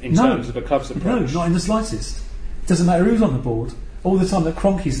in terms of a club's approach? No, not in the slightest. Doesn't matter who's on the board. All the time that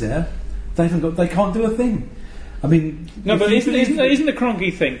Kroenke's there, they can't do a thing. I mean, no, but isn't the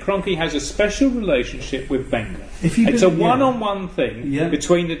Kroenke thing? Kroenke has a special relationship with Wenger. It's a one-on-one thing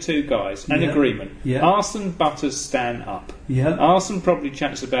between the two guys, an agreement. Yeah. Arsene butters Stan up. Yeah. Arsene probably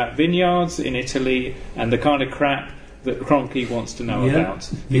chats about vineyards in Italy and the kind of crap that Kroenke wants to know about,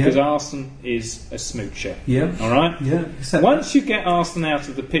 because Arsene is a smoocher. Yeah. All right. Yeah. Once you get Arsene out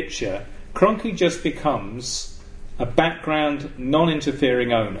of the picture, Kroenke just becomes a background,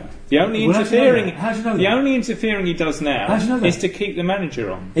 non-interfering owner. The only only interfering he does now is to keep the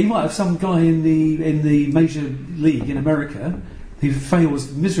manager on. He might have some guy in the major league in America who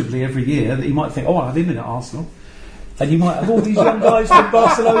fails miserably every year that he might think, I'll have him in at Arsenal. And you might have all these young guys from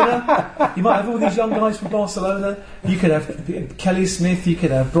Barcelona. You could have Kelly Smith, you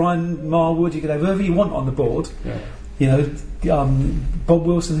could have Brian Marwood, you could have whoever you want on the board. Yeah. Bob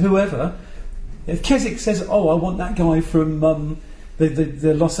Wilson, whoever. If Keswick says, I want that guy from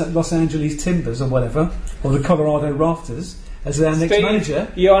the Los Angeles Timbers or whatever, or the Colorado Rafters as our next manager,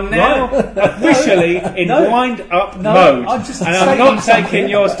 you're now officially in wind-up mode, I'm not taking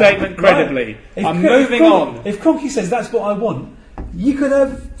your statement credibly. I'm moving on. If Kroenke says that's what I want, you could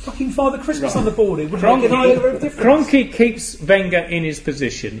have fucking Father Christmas on the board. It wouldn't make any difference. Kroenke keeps Wenger in his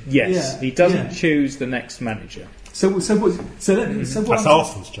position. Yes, he doesn't choose the next manager. That's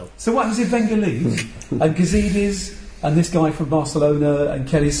Arsenal's job. So what happens if Wenger leaves and Gazidis and this guy from Barcelona and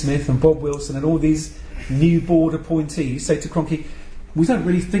Kelly Smith and Bob Wilson and all these new board appointees say to Kroenke, we don't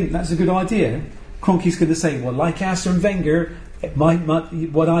really think that's a good idea? Kroenke's going to say, well, like Arsene Wenger,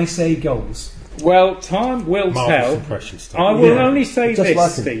 what I say goes. Well, time will tell. I will only say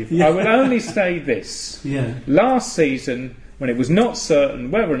this, Steve. I will only say this. Last season, when it was not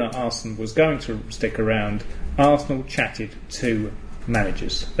certain whether or not Arsene was going to stick around, Arsenal chatted to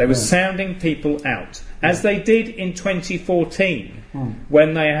managers. They were sounding people out, as they did in 2014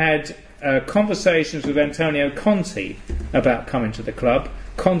 when they had conversations with Antonio Conte about coming to the club.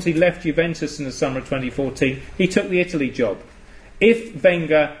 Conte left Juventus in the summer of 2014. He took the Italy job. If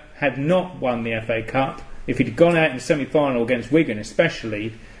Wenger had not won the FA Cup, if he'd gone out in the semi-final against Wigan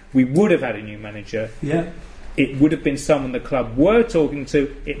especially, we would have had a new manager. it would have been someone the club were talking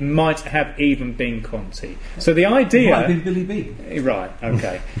to. It might have even been Conte. So the idea... Might have been Billy B. Right,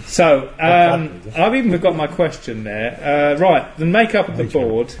 okay. So, I've even forgot my question there. Right, the makeup of the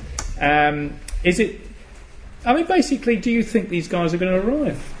board. Is it... I mean, basically, do you think these guys are going to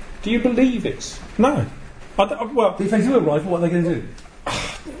arrive? Do you believe it? No. If they do arrive, what are they going to do?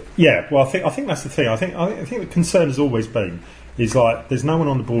 Yeah, well, I think that's the thing. I think the concern has always been is like there's no one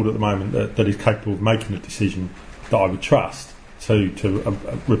on the board at the moment that is capable of making a decision that I would trust to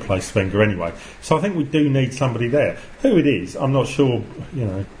replace Wenger anyway. So I think we do need somebody there. Who it is, I'm not sure. You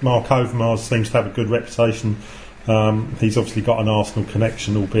know, Mark Overmars seems to have a good reputation. He's obviously got an Arsenal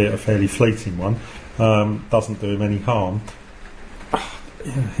connection, albeit a fairly fleeting one. Doesn't do him any harm.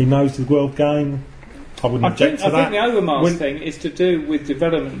 He knows the world game. I wouldn't object to that. I think the Overmars thing is to do with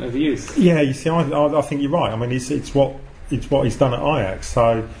development of youth. Yeah, you see, I think you're right. I mean, it's what he's done at Ajax.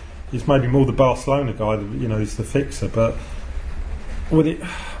 So he's maybe more the Barcelona guy. He's the fixer. But would it?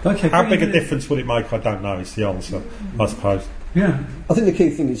 Okay, how big a difference would it make? I don't know. Is the answer, I suppose. Yeah, I think the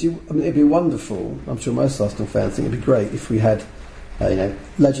key thing is, it'd be wonderful. I'm sure most Arsenal fans think it'd be great if we had,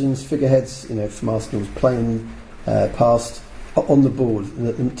 legends, figureheads, from Arsenal's playing past on the board.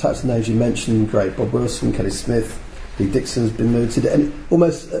 The types of names you mentioned, great. Bob Wilson, Kelly Smith, Lee Dixon's been mooted, and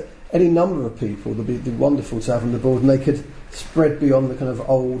almost any number of people. It'd be wonderful to have on the board, and they could spread beyond the kind of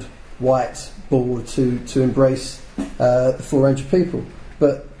old white board to embrace the full range of people.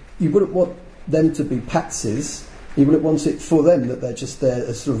 But you wouldn't want them to be patsies. You wouldn't want it for them that they're just there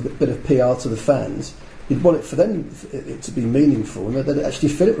as sort of a bit of PR to the fans. You'd want it for them it to be meaningful, and that they'd actually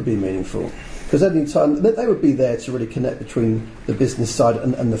feel it would be meaningful. Because any time they would be there to really connect between the business side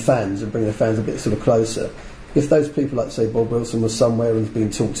and the fans and bring the fans a bit sort of closer. If those people, like say Bob Wilson, was somewhere and being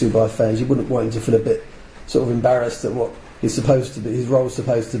talked to by fans, you wouldn't want him to feel a bit sort of embarrassed at what he's supposed to be, his role's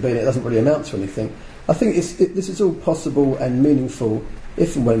supposed to be, and it doesn't really amount to anything. I think this is all possible and meaningful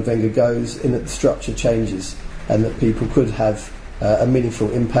if and when Wenger goes, in that the structure changes and that people could have a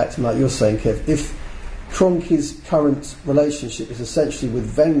meaningful impact. And like you're saying, Kev, if Kroenke's current relationship is essentially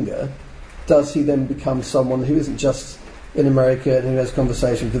with Wenger, does he then become someone who isn't just in America and who has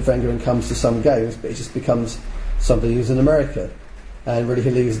conversations with Wenger and comes to some games, but he just becomes somebody who's in America, and really he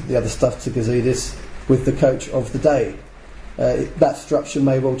leaves the other stuff to Gazidis with the coach of the day? That structure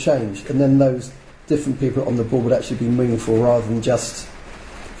may well change, and then those different people on the board would actually be meaningful rather than just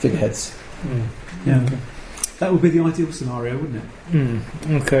figureheads. Yeah. That would be the ideal scenario, wouldn't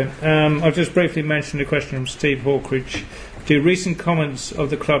it? Okay. I'll just briefly mention a question from Steve Hawkridge. Do recent comments of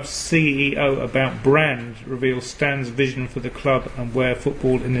the club's CEO about brand reveal Stan's vision for the club and where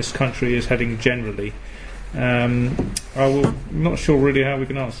football in this country is heading generally? I'm not sure really how we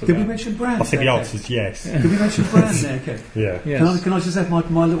can answer that. Did we mention brand? I think the answer is yes. Did we mention brand there, Kev? Yeah. Yes. Can I just have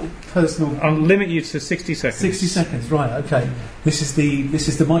my little personal... I'll limit you to 60 seconds. 60 seconds, right, okay. This is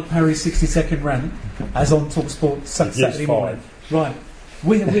the Mike Parry 60-second rant, as on TalkSport Saturday morning. Right.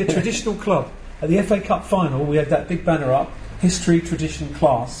 We're a traditional club. At the FA Cup final, we had that big banner up, history, tradition,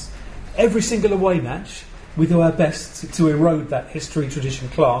 class. Every single away match, we do our best to erode that history, tradition,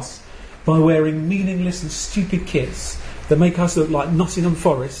 class by wearing meaningless and stupid kits that make us look like Nottingham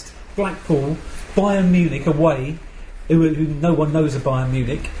Forest, Blackpool, Bayern Munich away, who no one knows of Bayern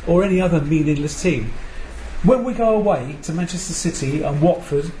Munich, or any other meaningless team. When we go away to Manchester City and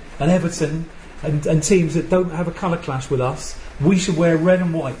Watford and Everton and teams that don't have a colour clash with us, we should wear red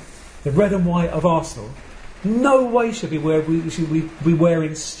and white. The red and white of Arsenal. No way should we be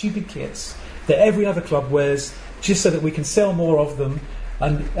wearing stupid kits that every other club wears just so that we can sell more of them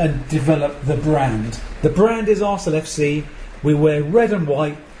and develop the brand. The brand is Arsenal FC. We wear red and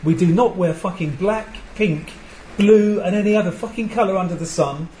white. We do not wear fucking black, pink, blue and any other fucking colour under the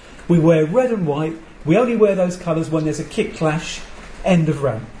sun. We wear red and white. We only wear those colours when there's a kit clash. End of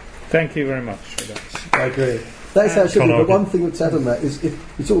rant. Thank you very much for that. I agree. That's how it should be. But one thing to add on that is, if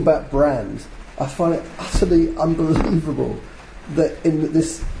you talk about brand, I find it utterly unbelievable that in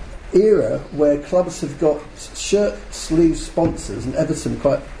this era where clubs have got shirt sleeve sponsors, and Everton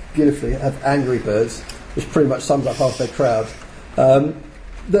quite beautifully have Angry Birds, which pretty much sums up half their crowd,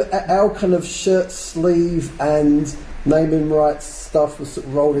 that our kind of shirt sleeve and naming rights stuff was sort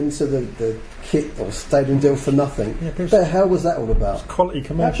of rolled into the kit or stadium deal for nothing. Yeah, what the hell was that all about? Quality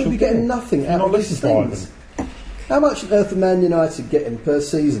commercial. How could we get nothing out of these things? How much on earth are Man United getting per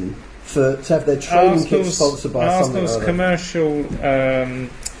season to have their training kit sponsored by Arsenal's something? commercial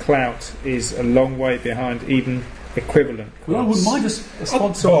clout is a long way behind even equivalent. Well, I wouldn't mind a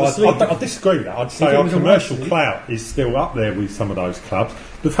sponsor. I disagree with that. I'd say our commercial clout is still up there with some of those clubs.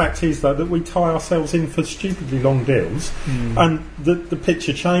 The fact is, though, that we tie ourselves in for stupidly long deals, and the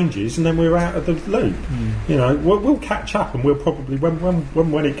picture changes, and then we're out of the loop. You know, we'll catch up, and we'll probably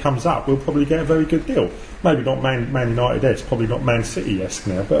when it comes up, we'll probably get a very good deal. Maybe not Man United-esque, probably not Man City-esque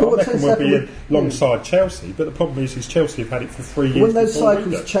now, but I reckon we'll be alongside Chelsea. But the problem is Chelsea have had it for 3 years. When those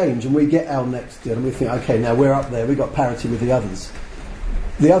cycles change and we get our next deal, and we think, okay, now we're up there, we've got parity with the others.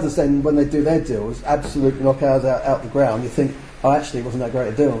 The others then, when they do their deals, absolutely knock ours out the ground. You think, oh, actually, it wasn't that great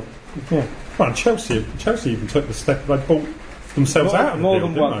a deal. Yeah. Well, Chelsea even took the step. They bought themselves out of the deal,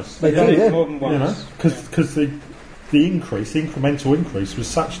 didn't once. they? They did it more than once. Because the incremental increase was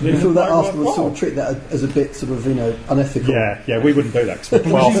such that you feel that Arsenal would sort of treat that as a bit sort of, unethical. Yeah, we wouldn't do that because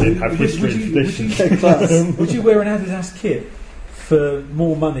we're classy, have history and tradition. Would you wear an Adidas kit for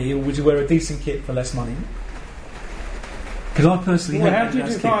more money, or would you wear a decent kit for less money? Because I personally hate how do you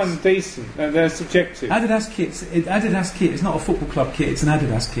Adidas define kits. decent? They're subjective. Adidas kit is not a football club kit, it's an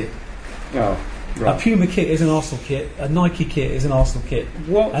Adidas kit. Oh, right. A Puma kit is an Arsenal kit, a Nike kit is an Arsenal kit.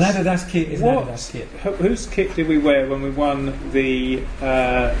 An Adidas kit is an Adidas kit. Whose kit did we wear when we won the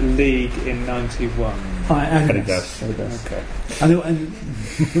league in 91? Adidas. Okay. And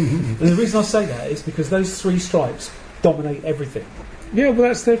the reason I say that is because those three stripes dominate everything. Yeah, well,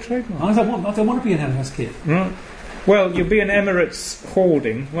 that's their trademark. I don't want to be an Adidas kit. Right. Well, you'll be an Emirates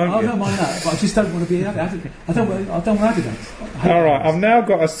hoarding, won't you? I don't mind that, but I just don't want to be Adidas. I don't want Adidas. All right, I've now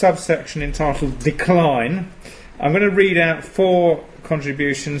got a subsection entitled Decline. I'm going to read out 4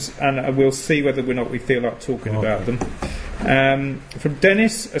 contributions, and we'll see whether or not we feel like talking about them. From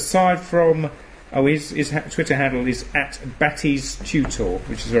Dennis, aside from... his Twitter handle is @Batty's Tutor,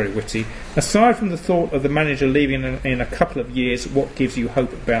 which is very witty. Aside from the thought of the manager leaving in a couple of years, what gives you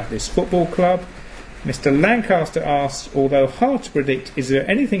hope about this football club? Mr. Lancaster asks, although hard to predict, is there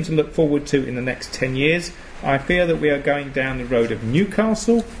anything to look forward to in the next 10 years? I fear that we are going down the road of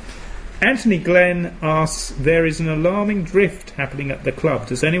Newcastle. Anthony Glenn asks, there is an alarming drift happening at the club.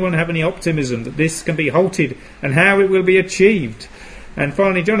 Does anyone have any optimism that this can be halted and how it will be achieved? And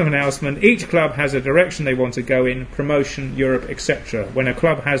finally, Jonathan Houseman, each club has a direction they want to go in, promotion, Europe, etc. When a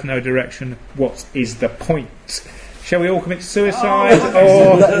club has no direction, what is the point? Shall we all commit suicide,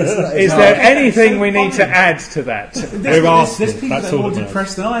 or is there anything we need to add to that? There's people that are more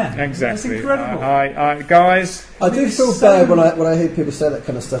depressed than I am. Exactly. That's incredible. Guys, I do feel bad when I hear people say that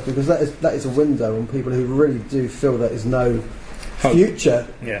kind of stuff, because that is a window on people who really do feel there is no future,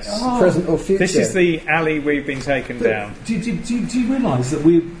 present or future. This is the alley we've been taken down. Do you realise that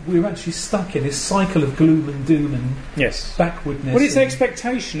we're actually stuck in this cycle of gloom and doom and backwardness? Well, it's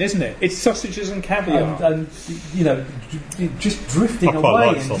expectation, isn't it? It's sausages and caviar, and just drifting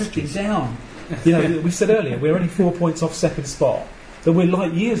away and drifting down. We said earlier we're only 4 points off second spot, but we're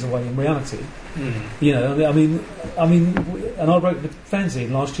light years away in reality. I mean, and I wrote the fanzine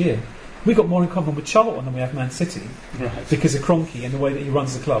last year. We've got more in common with Charlton than we have Man City, because of Kroenke and the way that he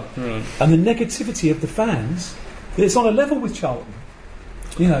runs the club. And the negativity of the fans, it's on a level with Charlton.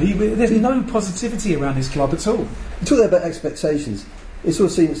 There's no positivity around this club at all. You talk about expectations. It sort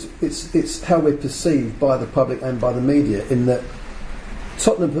of seems it's how we're perceived by the public and by the media, in that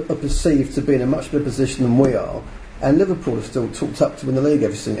Tottenham are perceived to be in a much better position than we are, and Liverpool are still talked up to win the league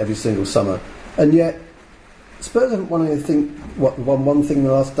every single summer, and yet Spurs haven't won anything. Won one thing in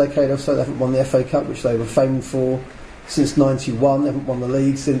the last decade or so. They haven't won the FA Cup, which they were famed for, since '91. They haven't won the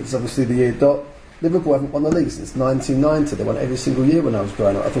league since obviously the year dot. Liverpool haven't won the league since 1990. They won it every single year when I was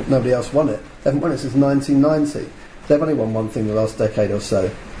growing up. I thought nobody else won it. They haven't won it since 1990. They've only won one thing in the last decade or so.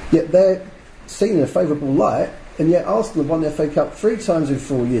 Yet they're seen in a favourable light, and yet Arsenal have won the FA Cup 3 times in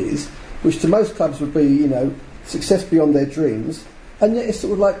 4 years, which to most clubs would be, success beyond their dreams. And yet it's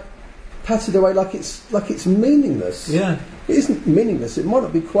sort of like patted away like it's meaningless. Yeah. It isn't meaningless. It might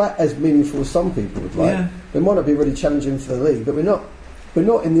not be quite as meaningful as some people would like. Yeah. It might not be really challenging for the league, but we're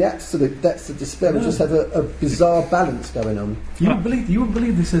not in the absolute depths of despair. No. We just have a bizarre balance going on. You wouldn't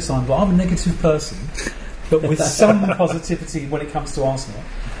believe this, Simon, but I'm a negative person, but with some positivity when it comes to Arsenal.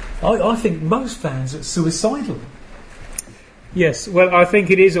 I think most fans are suicidal. Yes, well, I think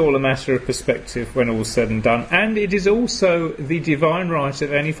it is all a matter of perspective when all's said and done, and it is also the divine right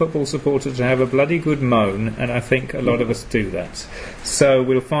of any football supporter to have a bloody good moan, and I think a lot of us do that. So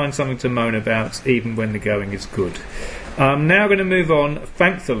we'll find something to moan about even when the going is good. I'm now going to move on,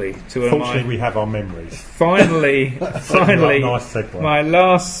 thankfully, to Fortunately, we have our memories. Finally, nice segue. My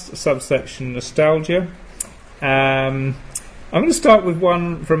last subsection, nostalgia. I'm going to start with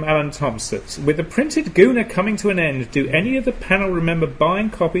one from Alan Thompson. With the printed Gooner coming to an end, do any of the panel remember buying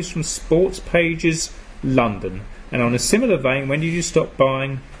copies from Sports Pages London? And on a similar vein, when did you stop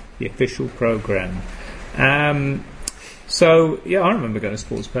buying the official programme? So, yeah, I remember going to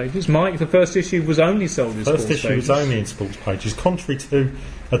Sports Pages. Mike, the first issue was only sold in Sports Pages. First issue was only in Sports Pages, contrary to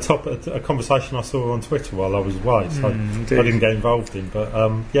a conversation I saw on Twitter while I was away, so I didn't get involved in. But,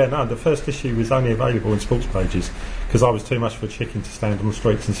 the first issue was only available in Sports Pages because I was too much of a chicken to stand on the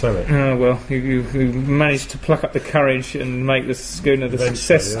streets and sell it. Oh, well, you managed to pluck up the courage and make the Gooner the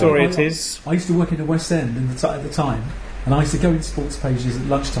success story it is. I used to work in the West End at the time, and I used to go in Sports Pages at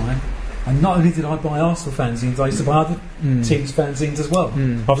lunchtime. And not only did I buy Arsenal fanzines, I used to buy other teams' fanzines as well.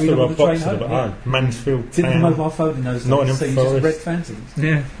 I've still got boxes of it at home. Mansfield Didn't have Town. a mobile phone in those Nottingham days, so you just read Forest.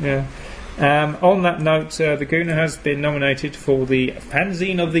 fanzines. Yeah. On that note, the Gooner has been nominated for the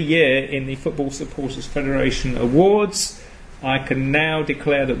Fanzine of the Year in the Football Supporters Federation Awards. I can now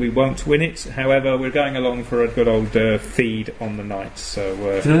declare that we won't win it. However, we're going along for a good old feed on the night. So, do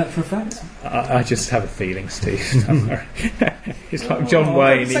you know that for a fact? I just have a feeling, Steve. Don't worry. It's like John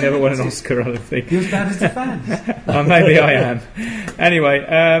Wayne. He never won an Oscar or anything. You're as bad as the fans. Maybe I am.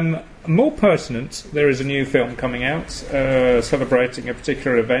 Anyway, more pertinent, there is a new film coming out celebrating a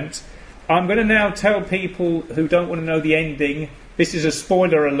particular event. I'm going to now tell people who don't want to know the ending, this is a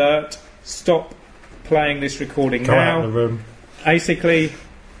spoiler alert. Stop playing this recording Go now. out of the room. Basically,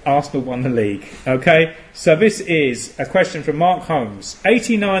 Arsenal won the league. Okay, so this is a question from Mark Holmes.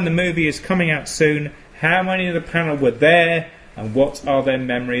 89, the movie is coming out soon. How many of the panel were there, and what are their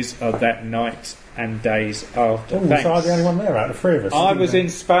memories of that night and days after? So I was the only one there out of the three of us. I was in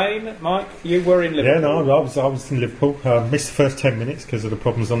Spain. Mike, you were in Liverpool. Yeah, no, I was in Liverpool. Missed the first 10 minutes because of the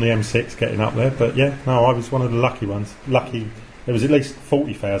problems on the M6 getting up there. But yeah, no, I was one of the lucky ones. There was at least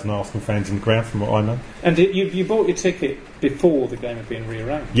 40,000 Arsenal fans in the ground, from what I know. And you bought your ticket before the game had been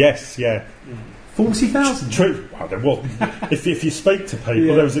rearranged? Yes, yeah. 40,000? True. Well, there was. if you speak to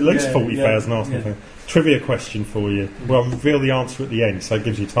people, there was at least 40,000 Arsenal fans. Trivia question for you. Well, I'll reveal the answer at the end, so it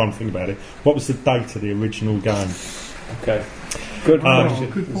gives you time to think about it. What was the date of the original game? Okay. Good question.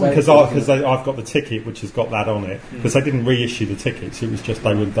 Because I've got the ticket which has got that on it. Because they didn't reissue the tickets. It was just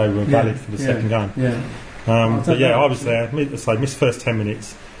they were valid for the second game. Yeah. But yeah, I was there. So I missed the first 10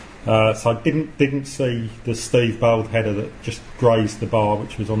 minutes. So I didn't see the Steve Bold header that just grazed the bar,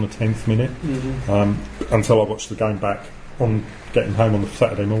 which was on the 10th minute. Until I watched the game back on getting home on the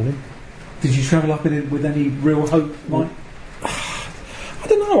Saturday morning. Did you travel up in it with any real hope, Mike? I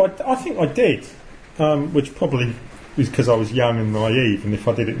don't know. I think I did, which probably is because I was young and naive, and if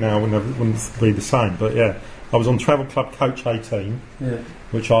I did it now, it wouldn't be the same. But yeah, I was on Travel Club Coach 18,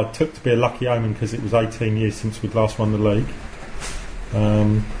 which I took to be a lucky omen because it was 18 years since we'd last won the league.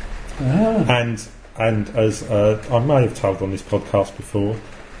 And as I may have told on this podcast before,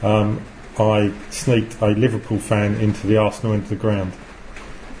 I sneaked a Liverpool fan into the Arsenal end of the ground.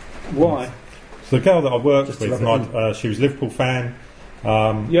 Why? So the girl that I worked with, and she was a Liverpool fan.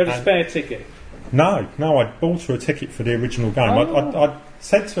 You had a spare ticket? No, I bought her a ticket for the original game. I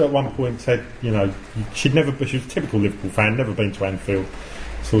said to her at one point, she was a typical Liverpool fan, never been to Anfield.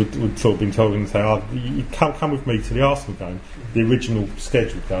 So we'd sort of been told and say, you can't come with me to the Arsenal game, the original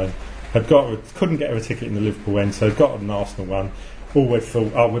scheduled game. Couldn't get her a ticket in the Liverpool end, so got an Arsenal one. Always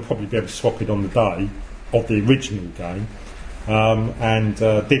thought, we'd probably be able to swap it on the day of the original game. And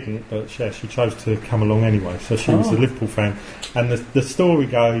didn't, but yeah, she chose to come along anyway. So she was a Liverpool fan. And the story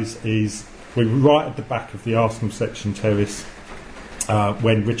goes is we were right at the back of the Arsenal section terrace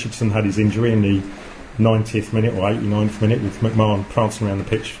when Richardson had his injury in the 90th minute or 89th minute, with McMahon prancing around the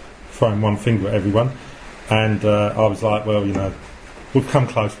pitch throwing one finger at everyone. And I was like, well, we've come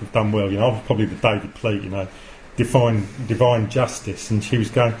close, we've done well. I was probably the David Pleat, divine justice. And she was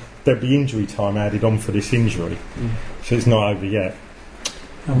going, there'd be injury time added on for this injury. So it's not over yet.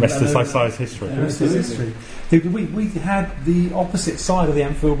 Rest is history. Rest is history. We had the opposite side of the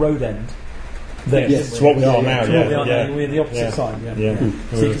Anfield Road end. Yes, it's what we are now. We're the opposite side. Yeah.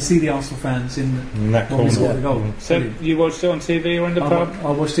 So you can see the Arsenal fans in that corner. The goal. So you watched it on TV or in the pub? I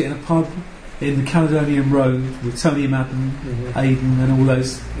watched it in a pub in the Caledonian Road with Tony Madden, Aidan, and all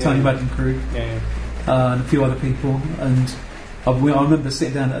those Tony Madden crew, and a few other people. And I remember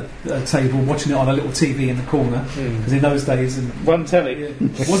sitting down at a table watching it on a little TV in the corner, because in those days, one telly, it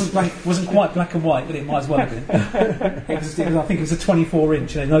wasn't quite black and white, but it might as well have been. I think it was a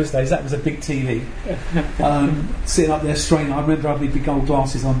 24-inch, and in those days that was a big TV. Sitting up there straining, I remember having big gold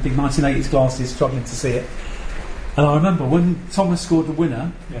glasses on, big 1980s glasses, struggling to see it. And I remember when Thomas scored the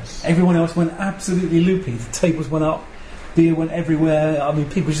winner, everyone else went absolutely loopy. The tables went up, beer went everywhere. I mean,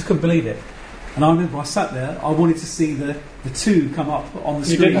 people just couldn't believe it. And I remember I sat there, I wanted to see the two come up on the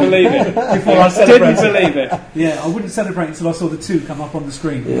screen. You didn't believe it? Before I celebrated. Didn't believe it? Yeah, I wouldn't celebrate until I saw the two come up on the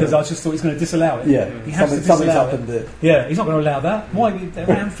screen, because I just thought he's going to disallow it. Yeah, he has to disallow it. Yeah, he's not going to allow that. Why?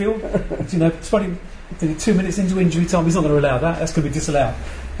 They're Anfield, 2 minutes into injury time, he's not going to allow that. That's going to be disallowed.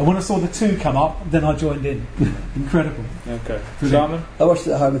 And when I saw the 2 come up, then I joined in. Incredible. Okay. Brilliant. Simon? I watched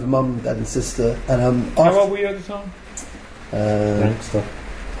it at home with my mum, dad, and sister. And How old were you at the time? Youngster.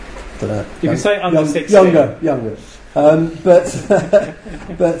 Don't know. You can say under 16. Younger. But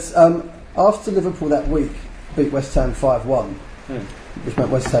after Liverpool that week beat West Ham 5-1, which meant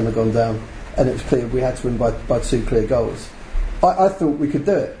West Ham had gone down, and it was clear we had to win by 2 clear goals. I thought we could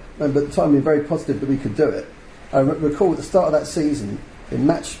do it. And at the time, we were very positive that we could do it. I recall at the start of that season, in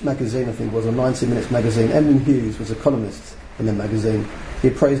Match magazine, I think it was, or 90 Minutes magazine, Emlyn Hughes was a columnist in the magazine. He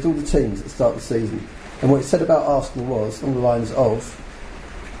praised all the teams at the start of the season. And what he said about Arsenal was, along the lines of,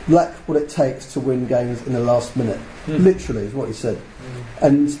 lack what it takes to win games in the last minute. Literally is what he said.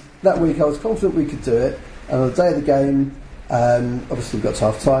 And that week I was confident we could do it. And on the day of the game, obviously we got to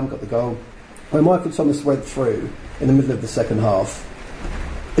half time, got the goal. When Michael Thomas went through in the middle of the second half,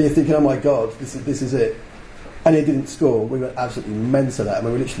 and you're thinking, oh my God, this is it. And he didn't score. We were absolutely mental at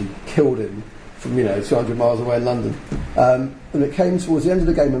him. We literally killed him from 200 miles away in London. And it came towards the end of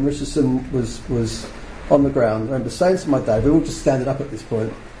the game when Richardson was on the ground. I remember saying to my dad, we were all just standing up at this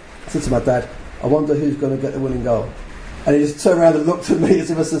point. I said to my dad, I wonder who's going to get the winning goal. And he just turned around and looked at me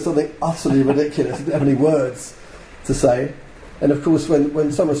as if I said something utterly ridiculous. He didn't have any words to say. And of course,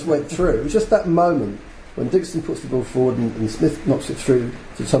 when Thomas went through, it was just that moment when Dixon puts the ball forward and Smith knocks it through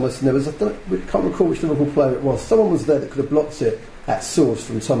to Thomas. And there was, I can't recall which Liverpool player it was. Someone was there that could have blocked it at source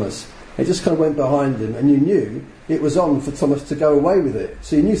from Thomas. It just kind of went behind him, and you knew it was on for Thomas to go away with it.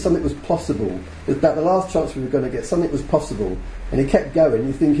 So you knew something was possible. It was about the last chance we were going to get. Something was possible. And he kept going.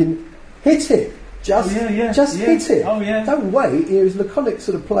 You're thinking, hit it. Just hit it. Oh, yeah. Don't wait. He was a laconic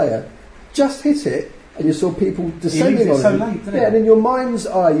sort of player. Just hit it. And you saw people descending on him. Late, didn't it? And in your mind's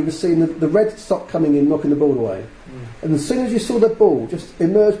eye, you were seeing the red sock coming in, knocking the ball away. And as soon as you saw the ball just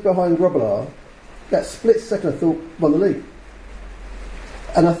emerge behind Grobbelaar, that split second, I thought, won the league.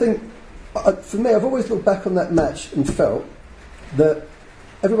 And I think, for me, I've always looked back on that match and felt that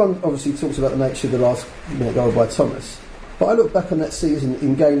everyone obviously talks about the nature of the last minute goal by Thomas, but I look back on that season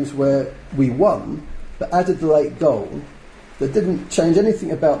in games where we won, but added the late goal that didn't change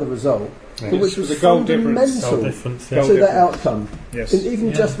anything about the result, but which was the goal fundamental difference, to that outcome. Yes. And even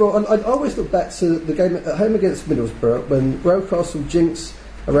and I always look back to the game at home against Middlesbrough when Rocastle jinks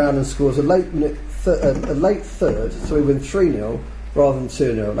around and scores a late third, so we win 3-0 rather than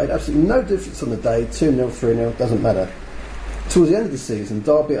 2-0. It made absolutely no difference on the day. 2-0, 3-0, doesn't matter. Towards the end of the season,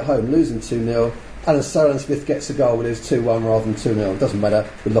 Derby at home losing 2-0, and Alan Smith gets a goal, we lose 2-1 rather than 2-0. Doesn't matter,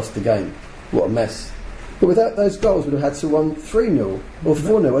 we lost the game. What a mess. But without those goals, we'd have had to win 3-0 or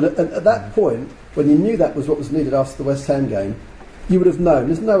 4-0. And at that point, when you knew that was what was needed after the West Ham game, you would have known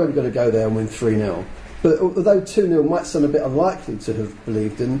there's no way we're going to go there and win 3-0. But although 2-0 might sound a bit unlikely to have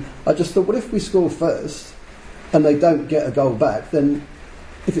believed in, I just thought, what if we score first and they don't get a goal back? Then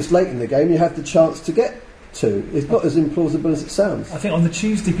if it's late in the game, you have the chance to get 2. It's not as implausible as it sounds. I think on the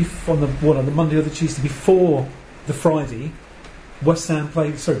Tuesday before, on the Monday or the Tuesday before the Friday,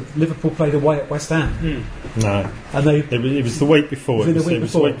 Liverpool played away at West Ham. No, and it was the week before. It was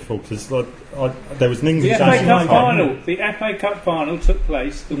the week before because there was an English The FA Cup final. The FA Cup final took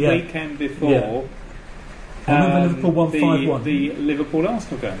place the weekend before. Yeah. I remember Liverpool won 5-1. The Liverpool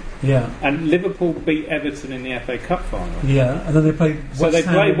Arsenal game. Yeah, and Liverpool beat Everton in the FA Cup final. Yeah, and then they played.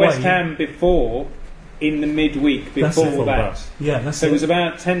 West Ham before. In the midweek before that. Yeah, that's so it was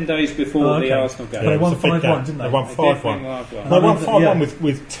about 10 days before the Arsenal game. But they won 5-1, didn't they? They won 5-1. They won 5-1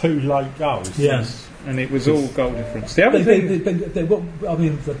 with 2 late goals. Yes. And it was all goal difference. The other thing...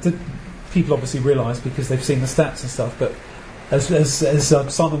 people obviously realise because they've seen the stats and stuff, but as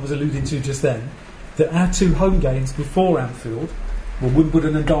Simon was alluding to just then, that our 2 home games before Anfield were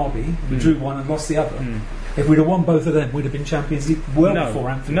Wimbledon and Derby. We drew one and lost the other. If we'd have won both of them, we'd have been Champions League before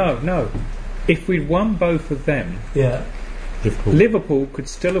Anfield. No. If we'd won both of them, Liverpool could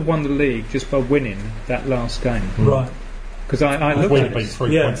still have won the league just by winning that last game. Right. Because I looked we'd at have been it.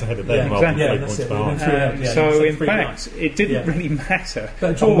 3 points ahead of them rather than 3 points behind. So in fact, it didn't really matter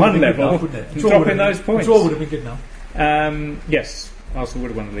but on one level enough, wouldn't it? dropping those points. A draw would have been good enough. Yes, Arsenal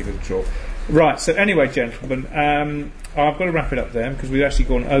would have won the league with a draw. Right, so anyway, gentlemen, I've got to wrap it up then because we've actually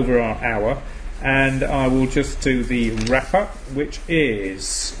gone over our hour. And I will just do the wrap-up, which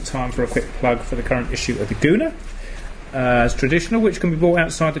is time for a quick plug for the current issue of the Gooner, as traditional, which can be bought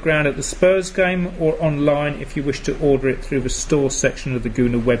outside the ground at the Spurs game or online if you wish to order it through the store section of the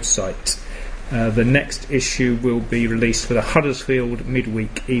Gooner website. The next issue will be released for the Huddersfield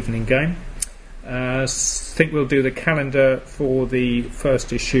midweek evening game. I think we'll do the calendar for the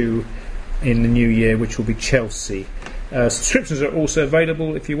first issue in the new year, which will be Chelsea. Subscriptions are also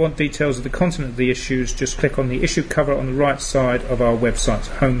available. If you want details of the content of the issues, just click on the issue cover on the right side of our website's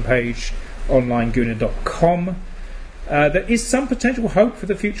homepage, onlinegooner.com. There is some potential hope for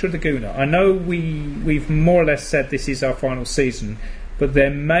the future of the Gooner. I know we've more or less said this is our final season, but there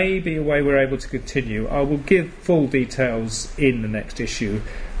may be a way we're able to continue. I will give full details in the next issue,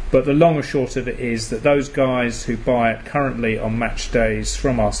 but the long and short of it is that those guys who buy it currently on match days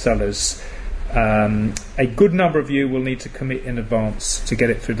from our sellers, a good number of you will need to commit in advance to get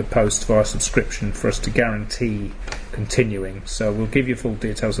it through the post via subscription for us to guarantee continuing. So we'll give you full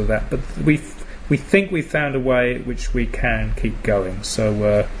details of that, but we think we've found a way which we can keep going.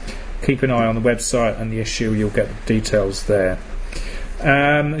 So keep an eye on the website and the issue. You'll get the details there.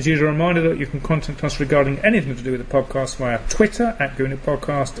 As usual, a reminder that you can contact us regarding anything to do with the podcast via Twitter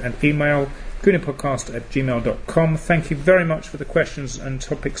 @GoonerPodcast and email goonerpodcast@gmail.com. Thank you very much for the questions and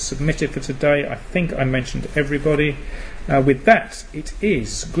topics submitted for today. I think I mentioned everybody. With that, it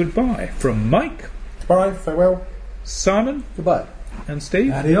is goodbye from Mike. Bye, farewell. Simon. Goodbye. And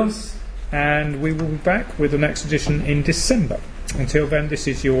Steve. Adios. And we will be back with the next edition in December. Until then, this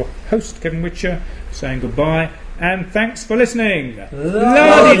is your host, Kevin Whitcher, saying goodbye and thanks for listening.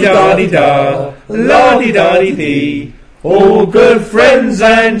 La-di-da-di-da, la-di-da-di-dee. All good friends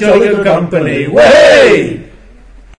and jolly good company. Way!